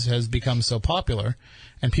Aliens has become so popular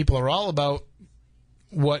and people are all about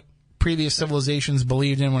what previous civilizations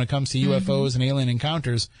believed in when it comes to UFOs and alien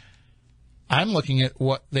encounters, I'm looking at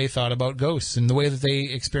what they thought about ghosts and the way that they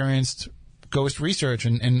experienced ghost research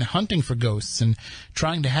and hunting for ghosts and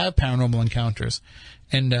trying to have paranormal encounters.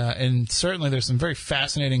 And certainly there's some very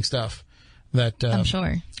fascinating stuff that I'm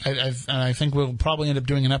sure. I think we'll probably end up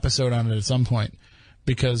doing an episode on it at some point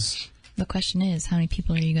because The question is, how many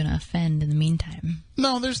people are you going to offend in the meantime?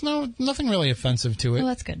 no, there's nothing really offensive to it. Well,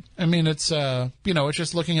 that's good. I mean, it's it's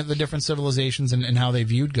just looking at the different civilizations and how they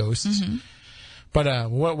viewed ghosts. Mm-hmm.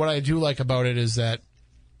 But what I do like about it is that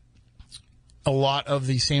a lot of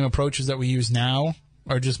the same approaches that we use now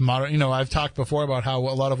are just modern. I've talked before about how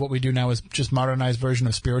a lot of what we do now is just modernized version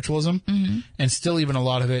of spiritualism, and still even a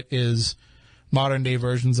lot of it is modern day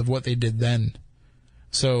versions of what they did then.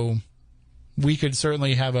 So we could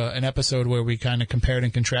certainly have an episode where we kind of compared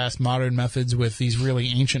and contrast modern methods with these really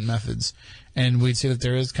ancient methods, and we'd see that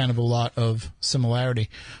there is kind of a lot of similarity.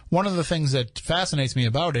 One of the things that fascinates me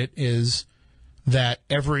about it is that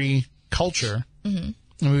every culture, and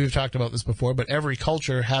we've talked about this before, but every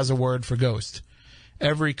culture has a word for ghost.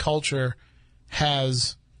 Every culture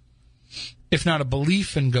has, if not a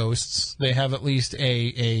belief in ghosts, they have at least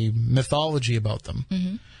a mythology about them.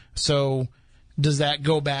 Mm-hmm. So does that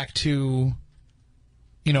go back to,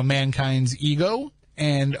 mankind's ego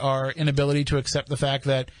and our inability to accept the fact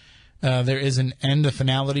that there is an end, a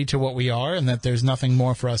finality to what we are, and that there's nothing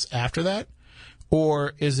more for us after that?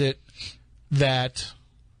 Or is it that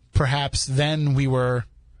perhaps then we were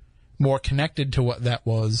more connected to what that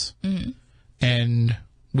was, and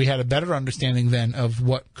we had a better understanding then of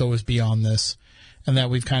what goes beyond this, and that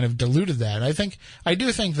we've kind of diluted that? I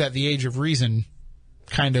do think that the age of reason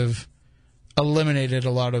kind of eliminated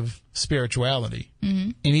a lot of spirituality.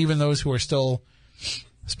 Mm-hmm. And even those who are still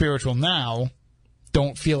spiritual now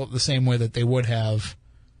don't feel it the same way that they would have,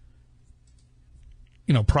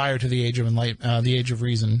 prior to the age of the age of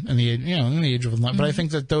reason and the age, in the age of enlightenment. Mm-hmm. But I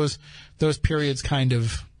think that those periods kind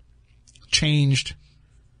of changed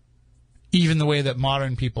even the way that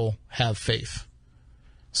modern people have faith.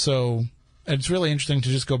 So it's really interesting to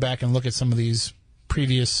just go back and look at some of these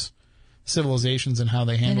previous civilizations and how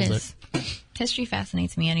they handled it. History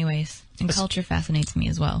fascinates me anyways, and culture fascinates me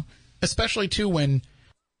as well. Especially, too, when,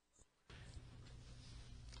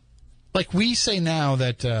 like we say now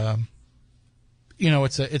that,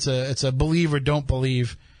 it's a believe or don't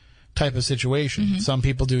believe type of situation. Mm-hmm. Some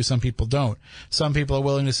people do, some people don't. Some people are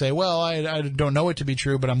willing to say, well, I don't know it to be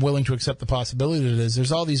true, but I'm willing to accept the possibility that it is.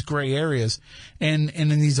 There's all these gray areas. And in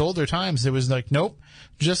these older times, it was like, nope,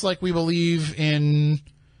 just like we believe in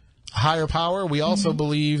higher power, we also mm-hmm.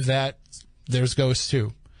 believe that there's ghosts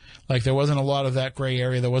too. Like there wasn't a lot of that gray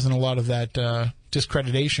area. There wasn't a lot of that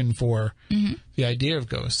discreditation for mm-hmm. the idea of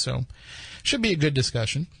ghosts. So should be a good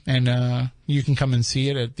discussion. And you can come and see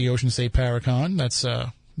it at the Ocean State Paracon. That's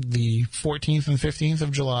the 14th and 15th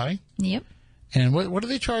of July. Yep. And what do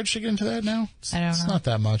they charge to get into that now? I don't know. It's not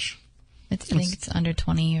that much. I think it's under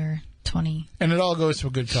 20 or 20. And it all goes to a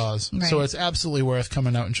good cause. Right. So it's absolutely worth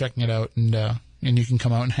coming out and checking it out. And you can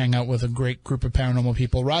come out and hang out with a great group of paranormal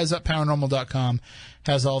people. RiseUpParanormal.com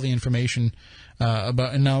has all the information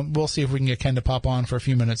about. And now we'll see if we can get Ken to pop on for a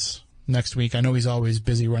few minutes next week. I know he's always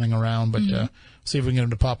busy running around, but mm-hmm. See if we can get him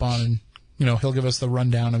to pop on and, he'll give us the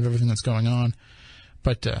rundown of everything that's going on.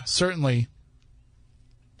 But certainly,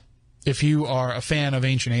 if you are a fan of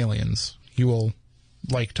Ancient Aliens, you will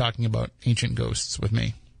like talking about ancient ghosts with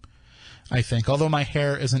me, I think. Although my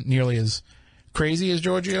hair isn't nearly as crazy as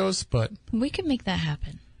Giorgio's, but we could make that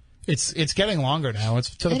happen. It's getting longer now.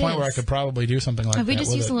 It's to the point where I could probably do something like that. If we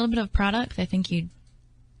just use a little bit of product, I think you'd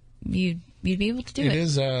be able to do it. It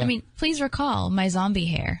is. I mean, please recall my zombie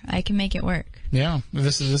hair. I can make it work. Yeah,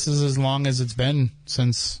 this is as long as it's been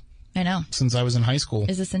since. I know. Since I was in high school.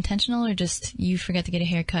 Is this intentional or just you forget to get a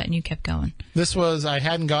haircut and you kept going? I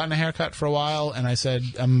hadn't gotten a haircut for a while, and I said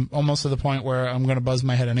I'm almost to the point where I'm going to buzz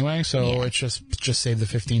my head anyway, so it's just save the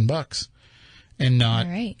 $15 and not.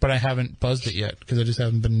 Right. But I haven't buzzed it yet because I just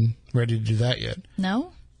haven't been ready to do that yet.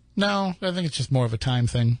 No, I think it's just more of a time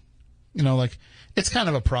thing. It's kind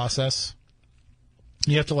of a process.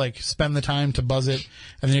 You have to spend the time to buzz it,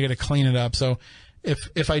 and then you got to clean it up. So.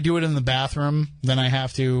 If I do it in the bathroom, then I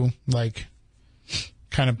have to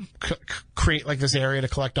kind of create this area to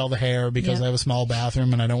collect all the hair because I have a small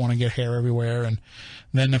bathroom and I don't want to get hair everywhere. And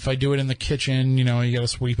then if I do it in the kitchen, you got to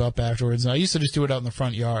sweep up afterwards. I used to just do it out in the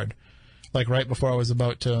front yard, right before I was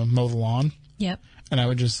about to mow the lawn. Yep. And I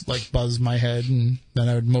would just buzz my head, and then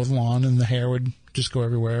I would mow the lawn, and the hair would just go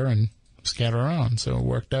everywhere and scatter around. So it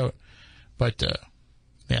worked out. But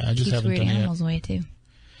I just haven't done it yet. Animals away too.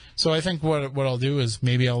 So I think what I'll do is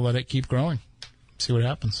maybe I'll let it keep growing, see what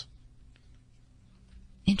happens.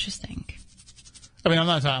 Interesting. I mean, I'm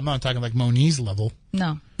not talking like Moniz level.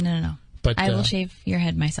 No. But I will shave your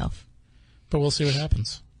head myself. But we'll see what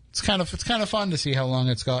happens. It's kind of fun to see how long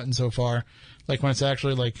it's gotten so far. When it's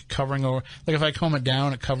actually covering over. If I comb it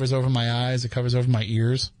down, it covers over my eyes, it covers over my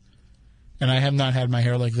ears, and I have not had my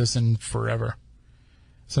hair like this in forever.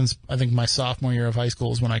 Since I think my sophomore year of high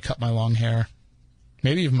school is when I cut my long hair.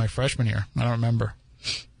 Maybe even my freshman year. I don't remember.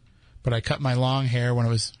 But I cut my long hair when it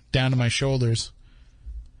was down to my shoulders.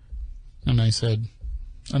 And I said,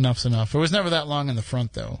 enough's enough. It was never that long in the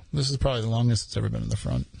front, though. This is probably the longest it's ever been in the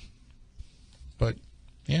front. But,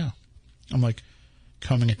 yeah. I'm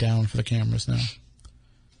combing it down for the cameras now.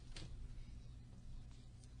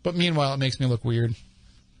 But meanwhile, it makes me look weird.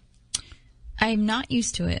 I'm not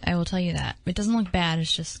used to it, I will tell you that. It doesn't look bad.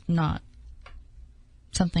 It's just not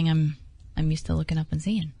something I'm used to looking up and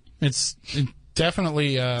seeing. It's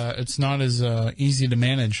definitely it's not as easy to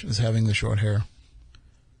manage as having the short hair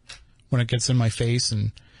when it gets in my face.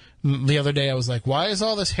 And the other day I was like, why is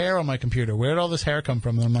all this hair on my computer? Where did all this hair come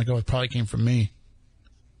from? And I'm like, oh, it probably came from me.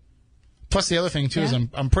 Plus the other thing too is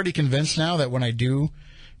I'm pretty convinced now that when I do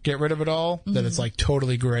get rid of it all, that it's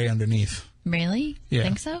totally gray underneath. Really? Yeah.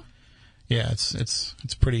 Think so? Yeah, it's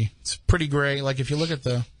pretty gray. If you look at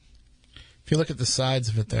the sides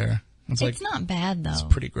of it there. It's not bad, though. It's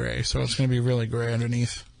pretty gray, so it's going to be really gray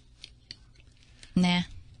underneath. Nah.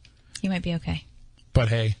 You might be okay. But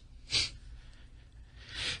hey.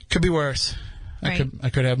 Could be worse. Right. I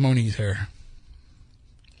could have Moni's hair.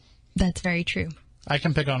 That's very true. I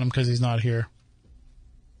can pick on him because he's not here.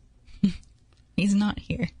 He's not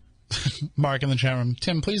here. Mark in the chat room,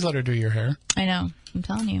 Tim, please let her do your hair. I know. I'm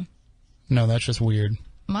telling you. No, that's just weird.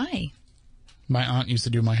 Why? My aunt used to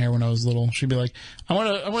do my hair when I was little. She'd be like, I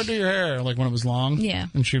want to do your hair, like when it was long. Yeah.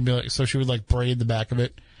 And she'd be like, so she would like braid the back of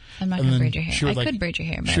it. I'm not And going to then braid your hair. she would, I like- could braid your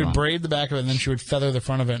hair, but She I would won't. braid the back of it, and then she would feather the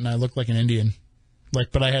front of it, and I looked like an Indian.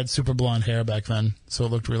 Like, but I had super blonde hair back then, so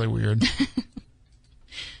it looked really weird.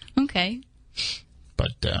 Okay.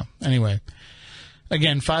 But anyway,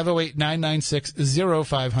 again,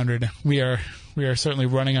 508-996-0500. We are certainly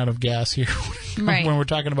running out of gas here Right. when we're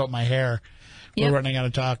talking about my hair. Yep. We're running out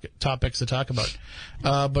of topics to talk about.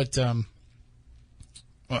 But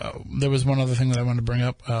there was one other thing that I wanted to bring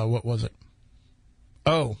up. What was it?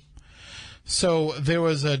 Oh. So there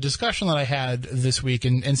was a discussion that I had this week,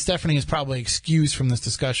 and Stephanie is probably excused from this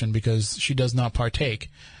discussion because she does not partake.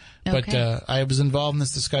 But Okay. I was involved in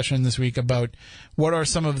this discussion this week about what are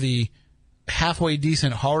some of the halfway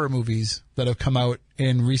decent horror movies that have come out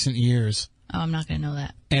in recent years, Oh, I'm not going to know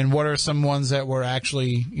that. and what are some ones that were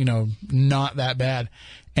actually, not that bad.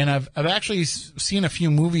 And I've actually seen a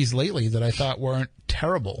few movies lately that I thought weren't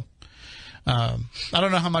terrible. I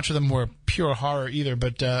don't know how much of them were pure horror either,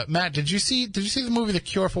 but Matt, did you see the movie The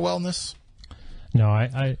Cure for Wellness? No,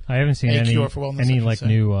 I haven't seen A Cure for Wellness, I any should like say.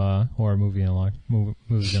 new horror movies in a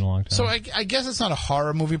long time. So I guess it's not a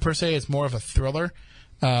horror movie per se; it's more of a thriller.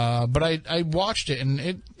 But I watched it, and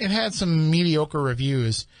it had some mediocre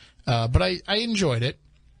reviews, but I enjoyed it.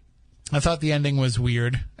 I thought the ending was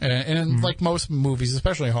weird, and like most movies,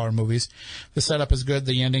 especially horror movies, the setup is good,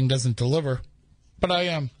 the ending doesn't deliver. But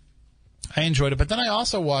I enjoyed it. But then I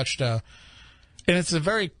also watched, and it's a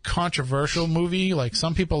very controversial movie. Like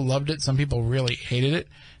some people loved it, some people really hated it.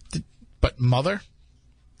 But Mother,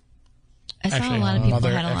 I saw actually, a lot of people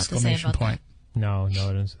Mother had a lot to say exclamation about point. no, I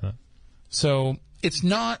didn't see that. So it's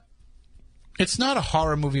not a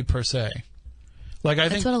horror movie per se. Like I that.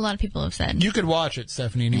 think That's what a lot of people have said. you could watch it,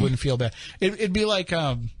 Stephanie, and you wouldn't feel bad. It'd be like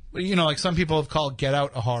like some people have called Get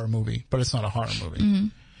Out a horror movie, but it's not a horror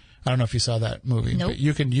movie. I don't know if you saw that movie, Nope. but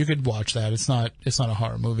you could watch that. It's not a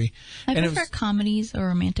horror movie. I And it prefer was- comedies or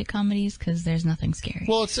romantic comedies because there's nothing scary.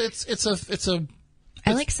 well, it's a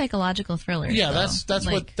I like psychological thrillers. yeah. though. That's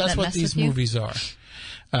Like, what that mess these with you. movies are.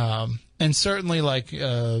 And certainly like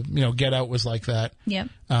Get Out was like that. Yep.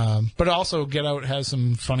 But also Get Out has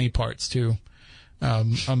some funny parts too.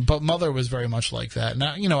 But Mother was very much like that.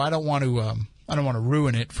 Now, I don't want to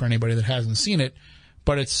ruin it for anybody that hasn't seen it,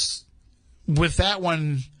 but it's with that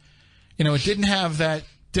one, it didn't have that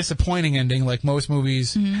disappointing ending like most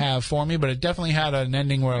movies have for me, but it definitely had an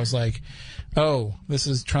ending where I was like, oh, this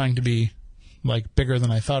is trying to be like bigger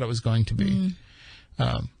than I thought it was going to be.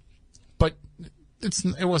 But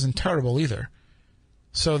it wasn't terrible either.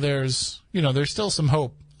 So there's still some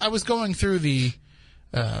hope. I was going through the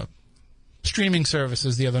streaming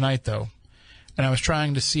services the other night though, and I was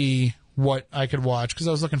trying to see what I could watch because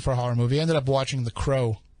I was looking for a horror movie. I ended up watching The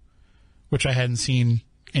Crow, which I hadn't seen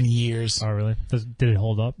in years. Oh, really? Did it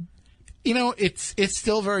hold up? It's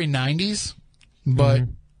still very 90s, but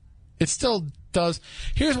it still does.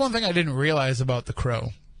 Here's one thing I didn't realize about The Crow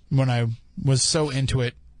when I was so into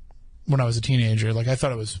it when I was a teenager. Like, I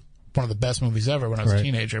thought it was one of the best movies ever when I was a Right.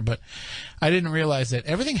 teenager, but I didn't realize that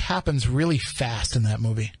everything happens really fast in that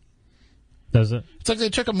movie. Does it? It's like they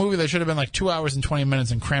took a movie that should have been like 2 hours and 20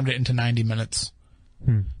 minutes and crammed it into 90 minutes.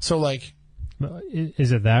 So, like,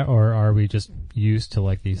 Is it that, or are we just used to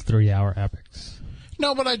like these 3-hour epics?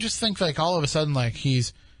 no, but I just think like all of a sudden like he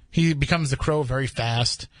becomes the Crow very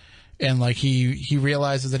fast, and like he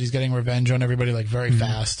realizes that he's getting revenge on everybody like very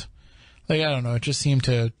fast. Like I don't know, it seemed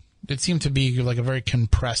to be like a very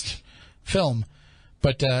compressed film.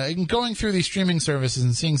 But going through these streaming services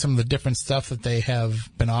and seeing some of the different stuff that they have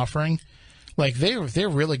been offering, like they're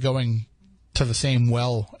really going to the same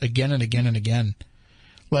well again and again and again.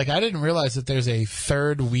 Like I didn't realize that there's a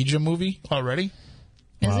third Ouija movie already.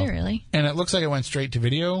 Is Wow. there really? And it looks like it went straight to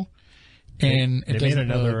video, and it They made doesn't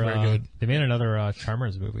really another. look very good. They made another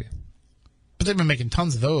Charmers movie. But they've been making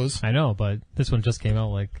tons of those. I know, but this one just came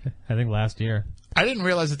out like I think last year. I didn't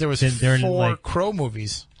realize that there was They're in, 4 like- Crow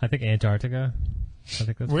movies. I think Antarctica. I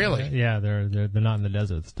think that's Really? Yeah, they're not in the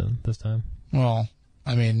desert this time. Well,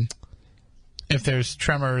 I mean, if there's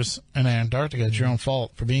tremors in Antarctica, it's your own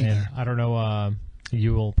fault for being And there. I don't know.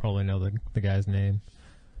 You will probably know the guy's name.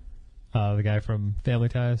 The guy from Family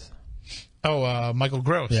Ties. Oh, Michael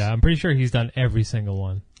Gross. Yeah, I'm pretty sure he's done every single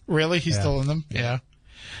one. Really? He's Yeah. still in them? Yeah.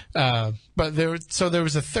 But there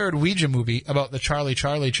was a third Ouija movie about the Charlie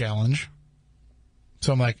Charlie challenge.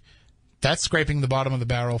 So I'm like, that's scraping the bottom of the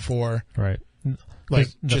barrel for Right. like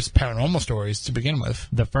The- just paranormal stories to begin with.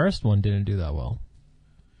 The first one didn't do that well.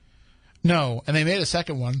 No, and they made a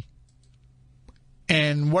second one,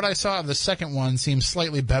 And what I saw of the second one seems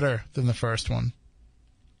slightly better than the first one.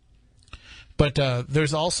 But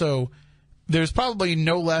there's probably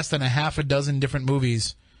no less than a half a dozen different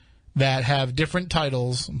movies that have different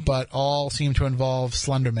titles, but all seem to involve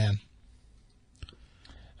Slender Man.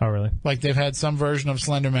 Oh, really? Like they've had some version of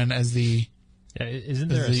Slender Man as the... Yeah, isn't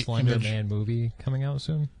there a Slender Man movie coming out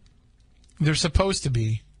soon? There's supposed to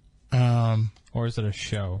be. Or is it a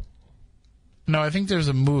show? No, I think there's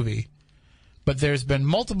a movie. But there's been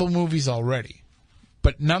multiple movies already.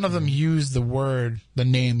 But none of them use the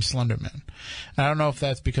name Slenderman. I don't know if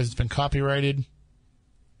that's because it's been copyrighted.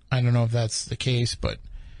 I don't know if that's the case, but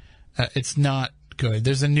it's not good.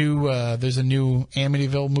 There's a new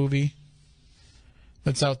Amityville movie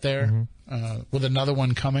that's out there with another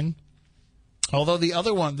one coming. Although the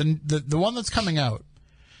other one, the one that's coming out,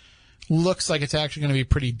 looks like it's actually going to be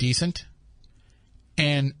pretty decent.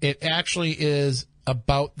 And it actually is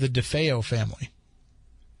about the DeFeo family.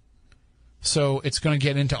 So it's going to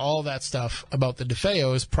get into all that stuff about the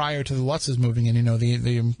DeFeos prior to the Lutzes moving in. You know, the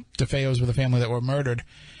DeFeos were the family that were murdered.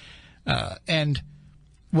 And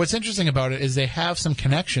what's interesting about it is they have some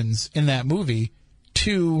connections in that movie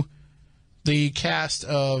to the cast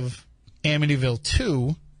of Amityville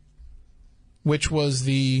 2, which was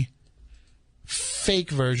the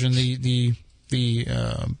fake version, what's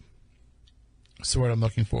the word I'm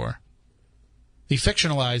looking for? The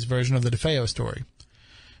fictionalized version of the DeFeo story.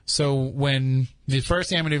 So when the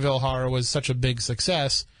first Amityville Horror was such a big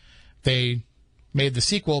success, they made the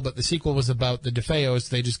sequel, but the sequel was about the DeFeos.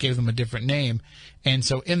 They just gave them a different name. And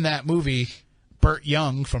so in that movie, Burt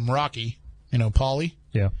Young from Rocky, you know, Paulie?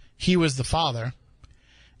 Yeah. He was the father.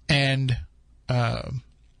 And I'm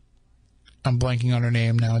blanking on her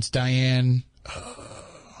name now. It's Diane...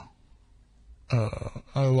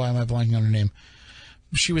 why am I blanking on her name?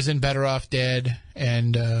 She was in Better Off Dead,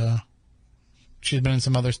 and she's been in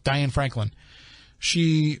some others. Diane Franklin.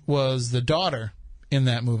 She was the daughter in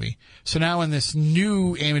that movie. So now in this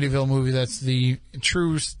new Amityville movie that's the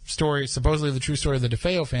true story, supposedly the true story of the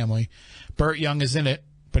DeFeo family, Burt Young is in it,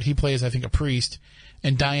 but he plays, I think, a priest,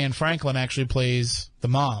 and Diane Franklin actually plays the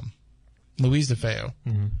mom, Louise DeFeo.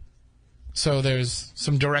 Mm-hmm. So there's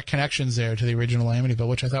some direct connections there to the original Amityville,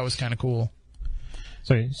 which I thought was kind of cool.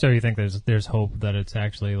 So you think there's hope that it's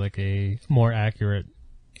actually like a more accurate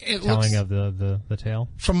telling of the tale?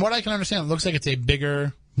 From what I can understand, it looks like it's a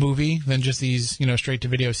bigger movie than just these, straight to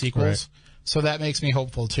video sequels. Right. So that makes me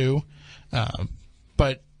hopeful too.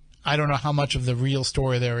 But I don't know how much of the real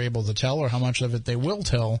story they're able to tell or how much of it they will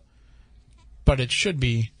tell. But it should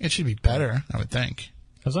be better, I would think.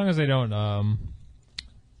 As long as they don't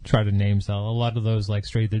try to name sell. A lot of those like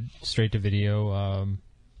straight to video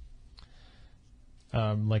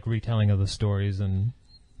like retelling of the stories and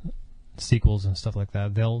sequels and stuff like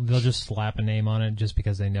that. They'll just slap a name on it just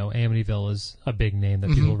because they know Amityville is a big name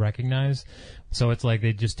that people recognize. So it's like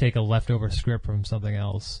they just take a leftover script from something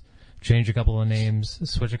else, change a couple of names,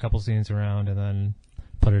 switch a couple scenes around, and then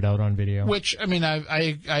put it out on video. Which, I mean,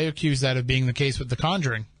 I accuse that of being the case with The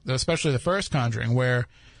Conjuring, especially the first Conjuring, where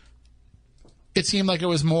it seemed like it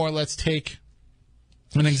was more, let's take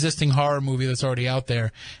an existing horror movie that's already out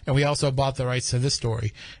there, and we also bought the rights to this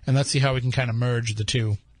story, and let's see how we can kind of merge the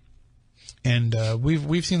two. And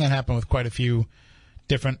we've seen that happen with quite a few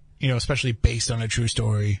different, especially based on a true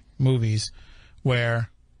story movies, where,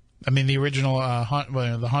 I mean, the original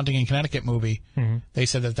The Haunting in Connecticut movie, they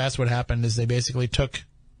said that that's what happened, is they basically took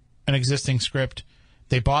an existing script,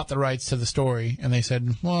 they bought the rights to the story, and they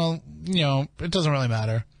said, well, it doesn't really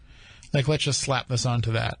matter. Like, let's just slap this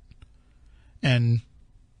onto that. And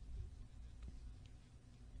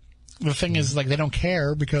the thing is, like, they don't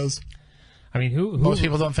care because, I mean, most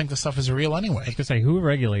people don't think the stuff is real anyway. I was going to say, who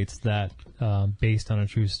regulates that based on a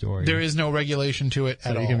true story? There is no regulation to it at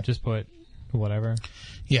all. So you can just put whatever?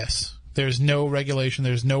 Yes. There's no regulation.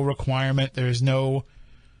 There's no requirement. There's no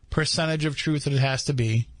percentage of truth that it has to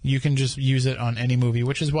be. You can just use it on any movie,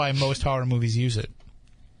 which is why most horror movies use it,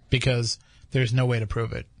 because there's no way to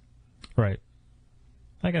prove it. Right.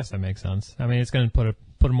 I guess that makes sense. I mean, it's going to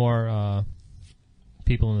put more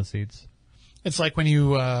people in the seats. It's like when you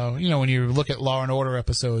when you look at Law and Order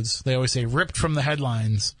episodes, they always say ripped from the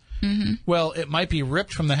headlines. Mm-hmm. Well, it might be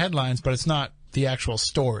ripped from the headlines, but it's not the actual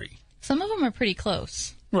story. Some of them are pretty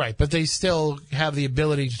close. Right, but they still have the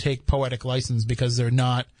ability to take poetic license because they're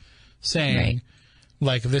not saying,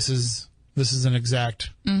 like, this is an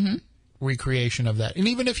exact recreation of that. And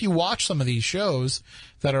even if you watch some of these shows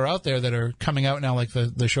that are out there that are coming out now, like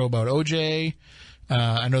the show about O.J.,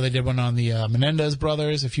 I know they did one on the Menendez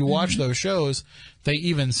brothers. If you watch those shows, they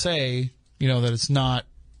even say, that it's not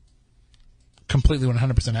completely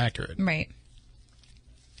 100% accurate. Right.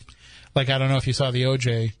 Like, I don't know if you saw the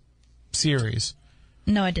OJ series,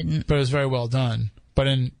 No, I didn't. but it was very well done. But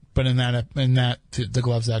in that the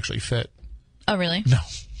gloves actually fit. Oh, really? No.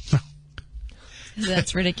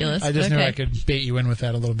 That's ridiculous. I just knew Okay. I could bait you in with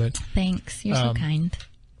that a little bit. Thanks. You're so kind.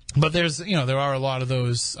 But there are a lot of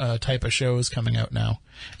those type of shows coming out now.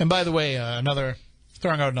 And by the way,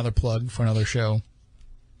 throwing out another plug for another show,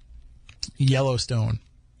 Yellowstone,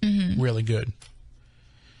 really good.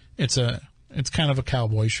 It's kind of a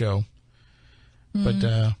cowboy show,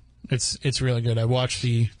 but it's really good. I watched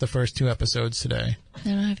the first 2 episodes today. I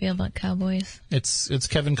don't know how I feel about cowboys. It's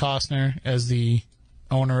Kevin Costner as the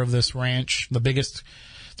owner of this ranch,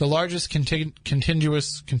 the largest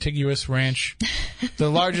contiguous ranch, the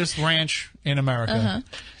largest ranch in America,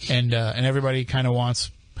 and everybody kind of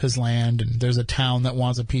wants his land, and there's a town that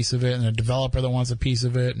wants a piece of it, and a developer that wants a piece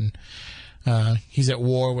of it, and he's at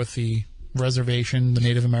war with the reservation, the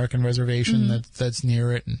Native American reservation that's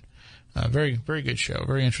near it, and very, very good show,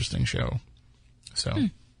 very interesting show. So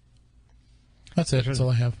that's it. That's all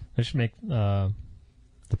I have. They should make The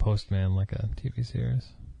Postman like a TV series.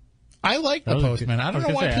 I like The Postman. I don't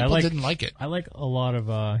know why people didn't like it. I like a lot of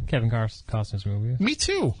Kevin Costner's movies. Me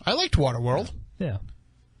too. I liked Waterworld. Yeah.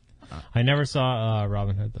 I never saw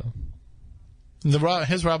Robin Hood though.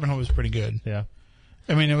 His Robin Hood was pretty good. Yeah.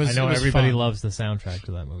 I mean, I know it was everybody fun. loves the soundtrack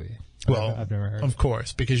to that movie. Well, I've never heard. Of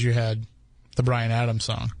course, because you had the Bryan Adams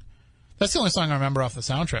song. That's the only song I remember off the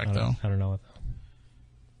soundtrack, though. I don't know what.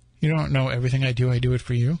 You don't know Everything I Do It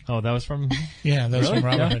For You? Oh, that was from. Yeah, that was Really? from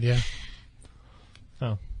Robin Hood. Yeah.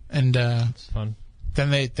 Oh, And it's fun.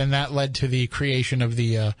 then that led to the creation of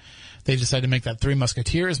the. They decided to make that Three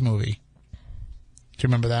Musketeers movie. Do you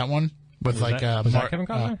remember that one with Was that Kevin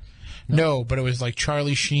Costner? No, but it was like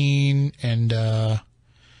Charlie Sheen and I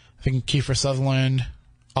think Kiefer Sutherland,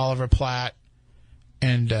 Oliver Platt,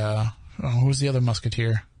 and who was the other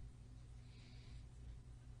Musketeer?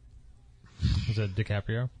 Was it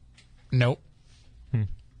DiCaprio? Nope.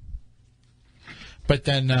 But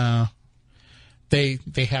then they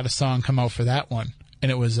had a song come out for that one, and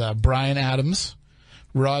it was Bryan Adams,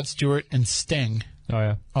 Rod Stewart, and Sting Oh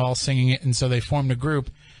yeah. all singing it, and so they formed a group,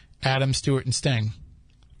 Adam, Stewart, and Sting,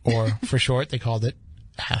 or for short, they called it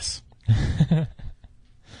ASS.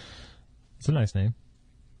 It's a nice name.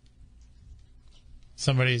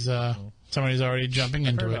 Somebody's already jumping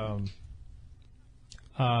into it.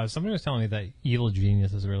 Somebody was telling me that Evil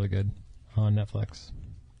Genius is really good on Netflix.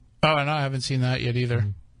 Oh, and I haven't seen that yet either.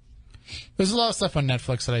 There's a lot of stuff on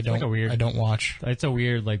Netflix that I don't watch. It's a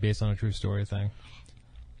weird, like, based on a true story thing.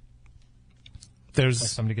 There's Like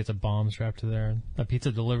somebody gets a bomb strapped to their a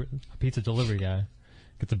pizza delivery guy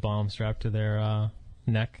gets a bomb strapped to their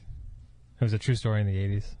neck. It was a true story in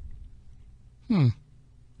the 80s.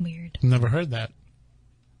 Weird. never heard that.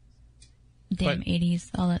 Damn But- 80s,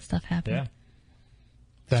 all that stuff happened. Yeah.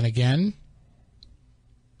 Then again,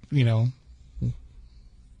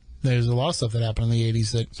 there's a lot of stuff that happened in the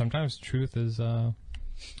 80s that Sometimes truth is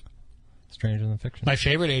stranger than fiction. my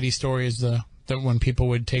favorite 80s story is that when people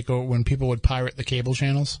would pirate the cable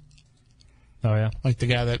channels, Oh yeah. like the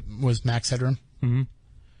guy that was Max Headroom.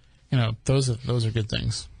 Mm-hmm. Those are good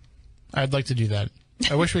things. I'd like to do that.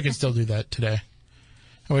 I wish we could still do that today.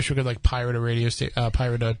 I wish we could pirate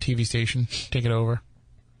pirate a TV station, take it over.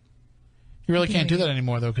 You really can't do that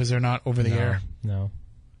anymore though because they're not over the air. No.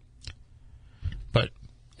 But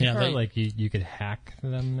yeah, you could hack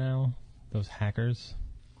them now. Those hackers.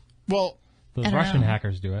 well, Those I don't Russian know.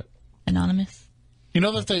 hackers do it. Anonymous. you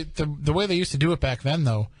know that the way they used to do it back then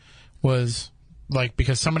though was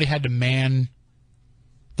because somebody had to man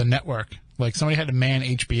the network. Like somebody had to man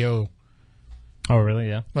HBO. Oh really?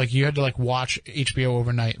 Yeah. Like you had to watch HBO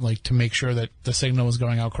overnight, to make sure that the signal was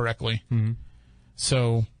going out correctly. Mm-hmm.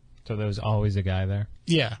 So there was always a guy there.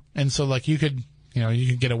 yeah, and so you could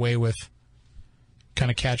get away with kind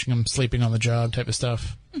of catching them sleeping on the job type of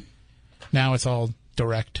stuff. Now it's all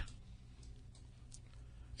direct.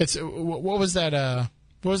 It's what was that?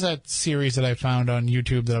 What was that series that I found on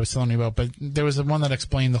YouTube that I was telling you about? But there was one that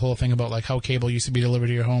explained the whole thing about how cable used to be delivered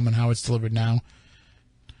to your home and how it's delivered now.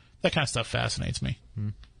 That kind of stuff fascinates me.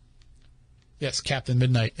 Yes, Captain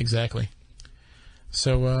Midnight, exactly.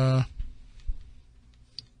 So,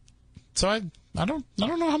 I don't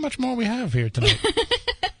know how much more we have here tonight.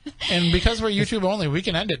 And because we're YouTube only, we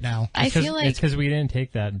can end it now. I feel It's like because we didn't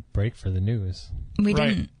take that break for the news. we Right.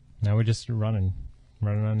 didn't. Now we're just running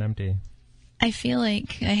on empty. I feel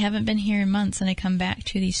like I haven't been here in months, and I come back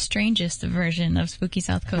to the strangest version of Spooky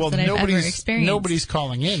South Coast that I've ever experienced. nobody's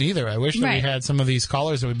calling in either. I wish that we Right. had some of these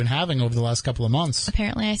callers that we've been having over the last couple of months.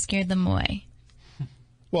 Apparently, I scared them away.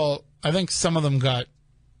 Well, I think some of them got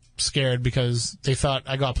scared because they thought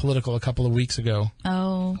I got political a couple of weeks ago,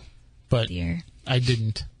 Oh, but dear. I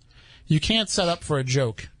didn't. You can't set up for a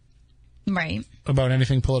joke Right. about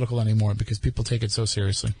anything political anymore because people take it so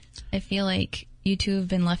seriously. I feel like you two have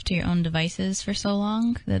been left to your own devices for so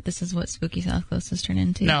long that this is what Spooky South Coast has turned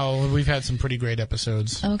into. No, we've had some pretty great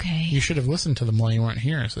episodes. Okay. You should have listened to them while you weren't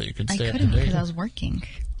here so that you could I stay up to couldn't date. because I was working.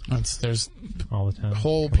 There's all the time.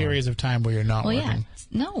 whole periods of time where you're not Well, working.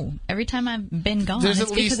 yeah. No. Every time I've been gone, There's it's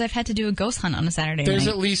at least- because I've had to do a ghost hunt on a Saturday There's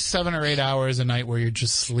night. at least 7 or 8 hours a night where you're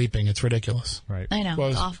just sleeping. It's ridiculous. Right. I know. Well,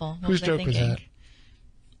 It's awful. What whose was I joke was thinking? that?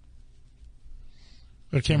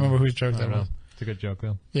 I can't remember whose joke I that don't know. was. It's a good joke,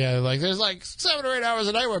 though. Yeah, there's 7 or 8 hours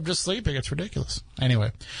a night where I'm just sleeping. It's ridiculous.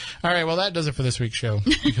 Anyway, all right. Well, that does it for this week's show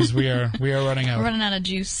because we are running out. We're running out of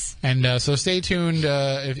juice. And so stay tuned.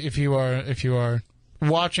 If you are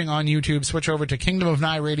watching on YouTube, switch over to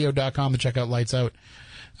kingdomofnightradio.com to check out Lights Out.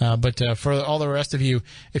 But for all the rest of you,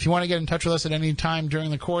 if you want to get in touch with us at any time during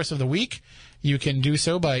the course of the week, you can do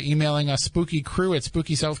so by emailing us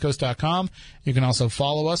spookycrew@spookysouthcoast.com. You can also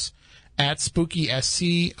follow us at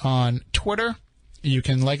SpookySC on Twitter. You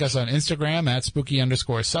can like us on Instagram at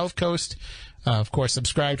spooky_southcoast. Of course,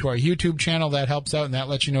 subscribe to our YouTube channel. That helps out, and that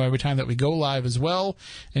lets you know every time that we go live as well.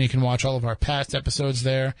 And you can watch all of our past episodes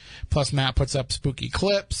there. Plus, Matt puts up spooky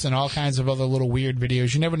clips and all kinds of other little weird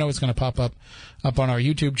videos. You never know what's going to pop up on our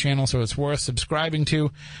YouTube channel, so it's worth subscribing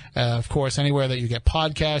to. Of course, anywhere that you get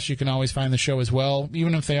podcasts, you can always find the show as well.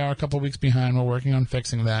 Even if they are a couple weeks behind, we're working on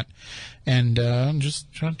fixing that. And I'm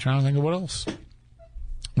just trying to think of what else.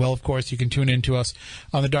 Well, of course, you can tune in to us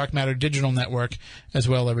on the Dark Matter Digital Network as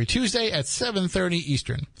well every Tuesday at 7:30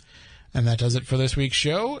 Eastern. And that does it for this week's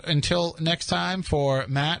show. Until next time, for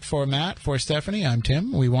Stephanie, I'm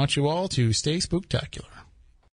Tim. We want you all to stay spooktacular.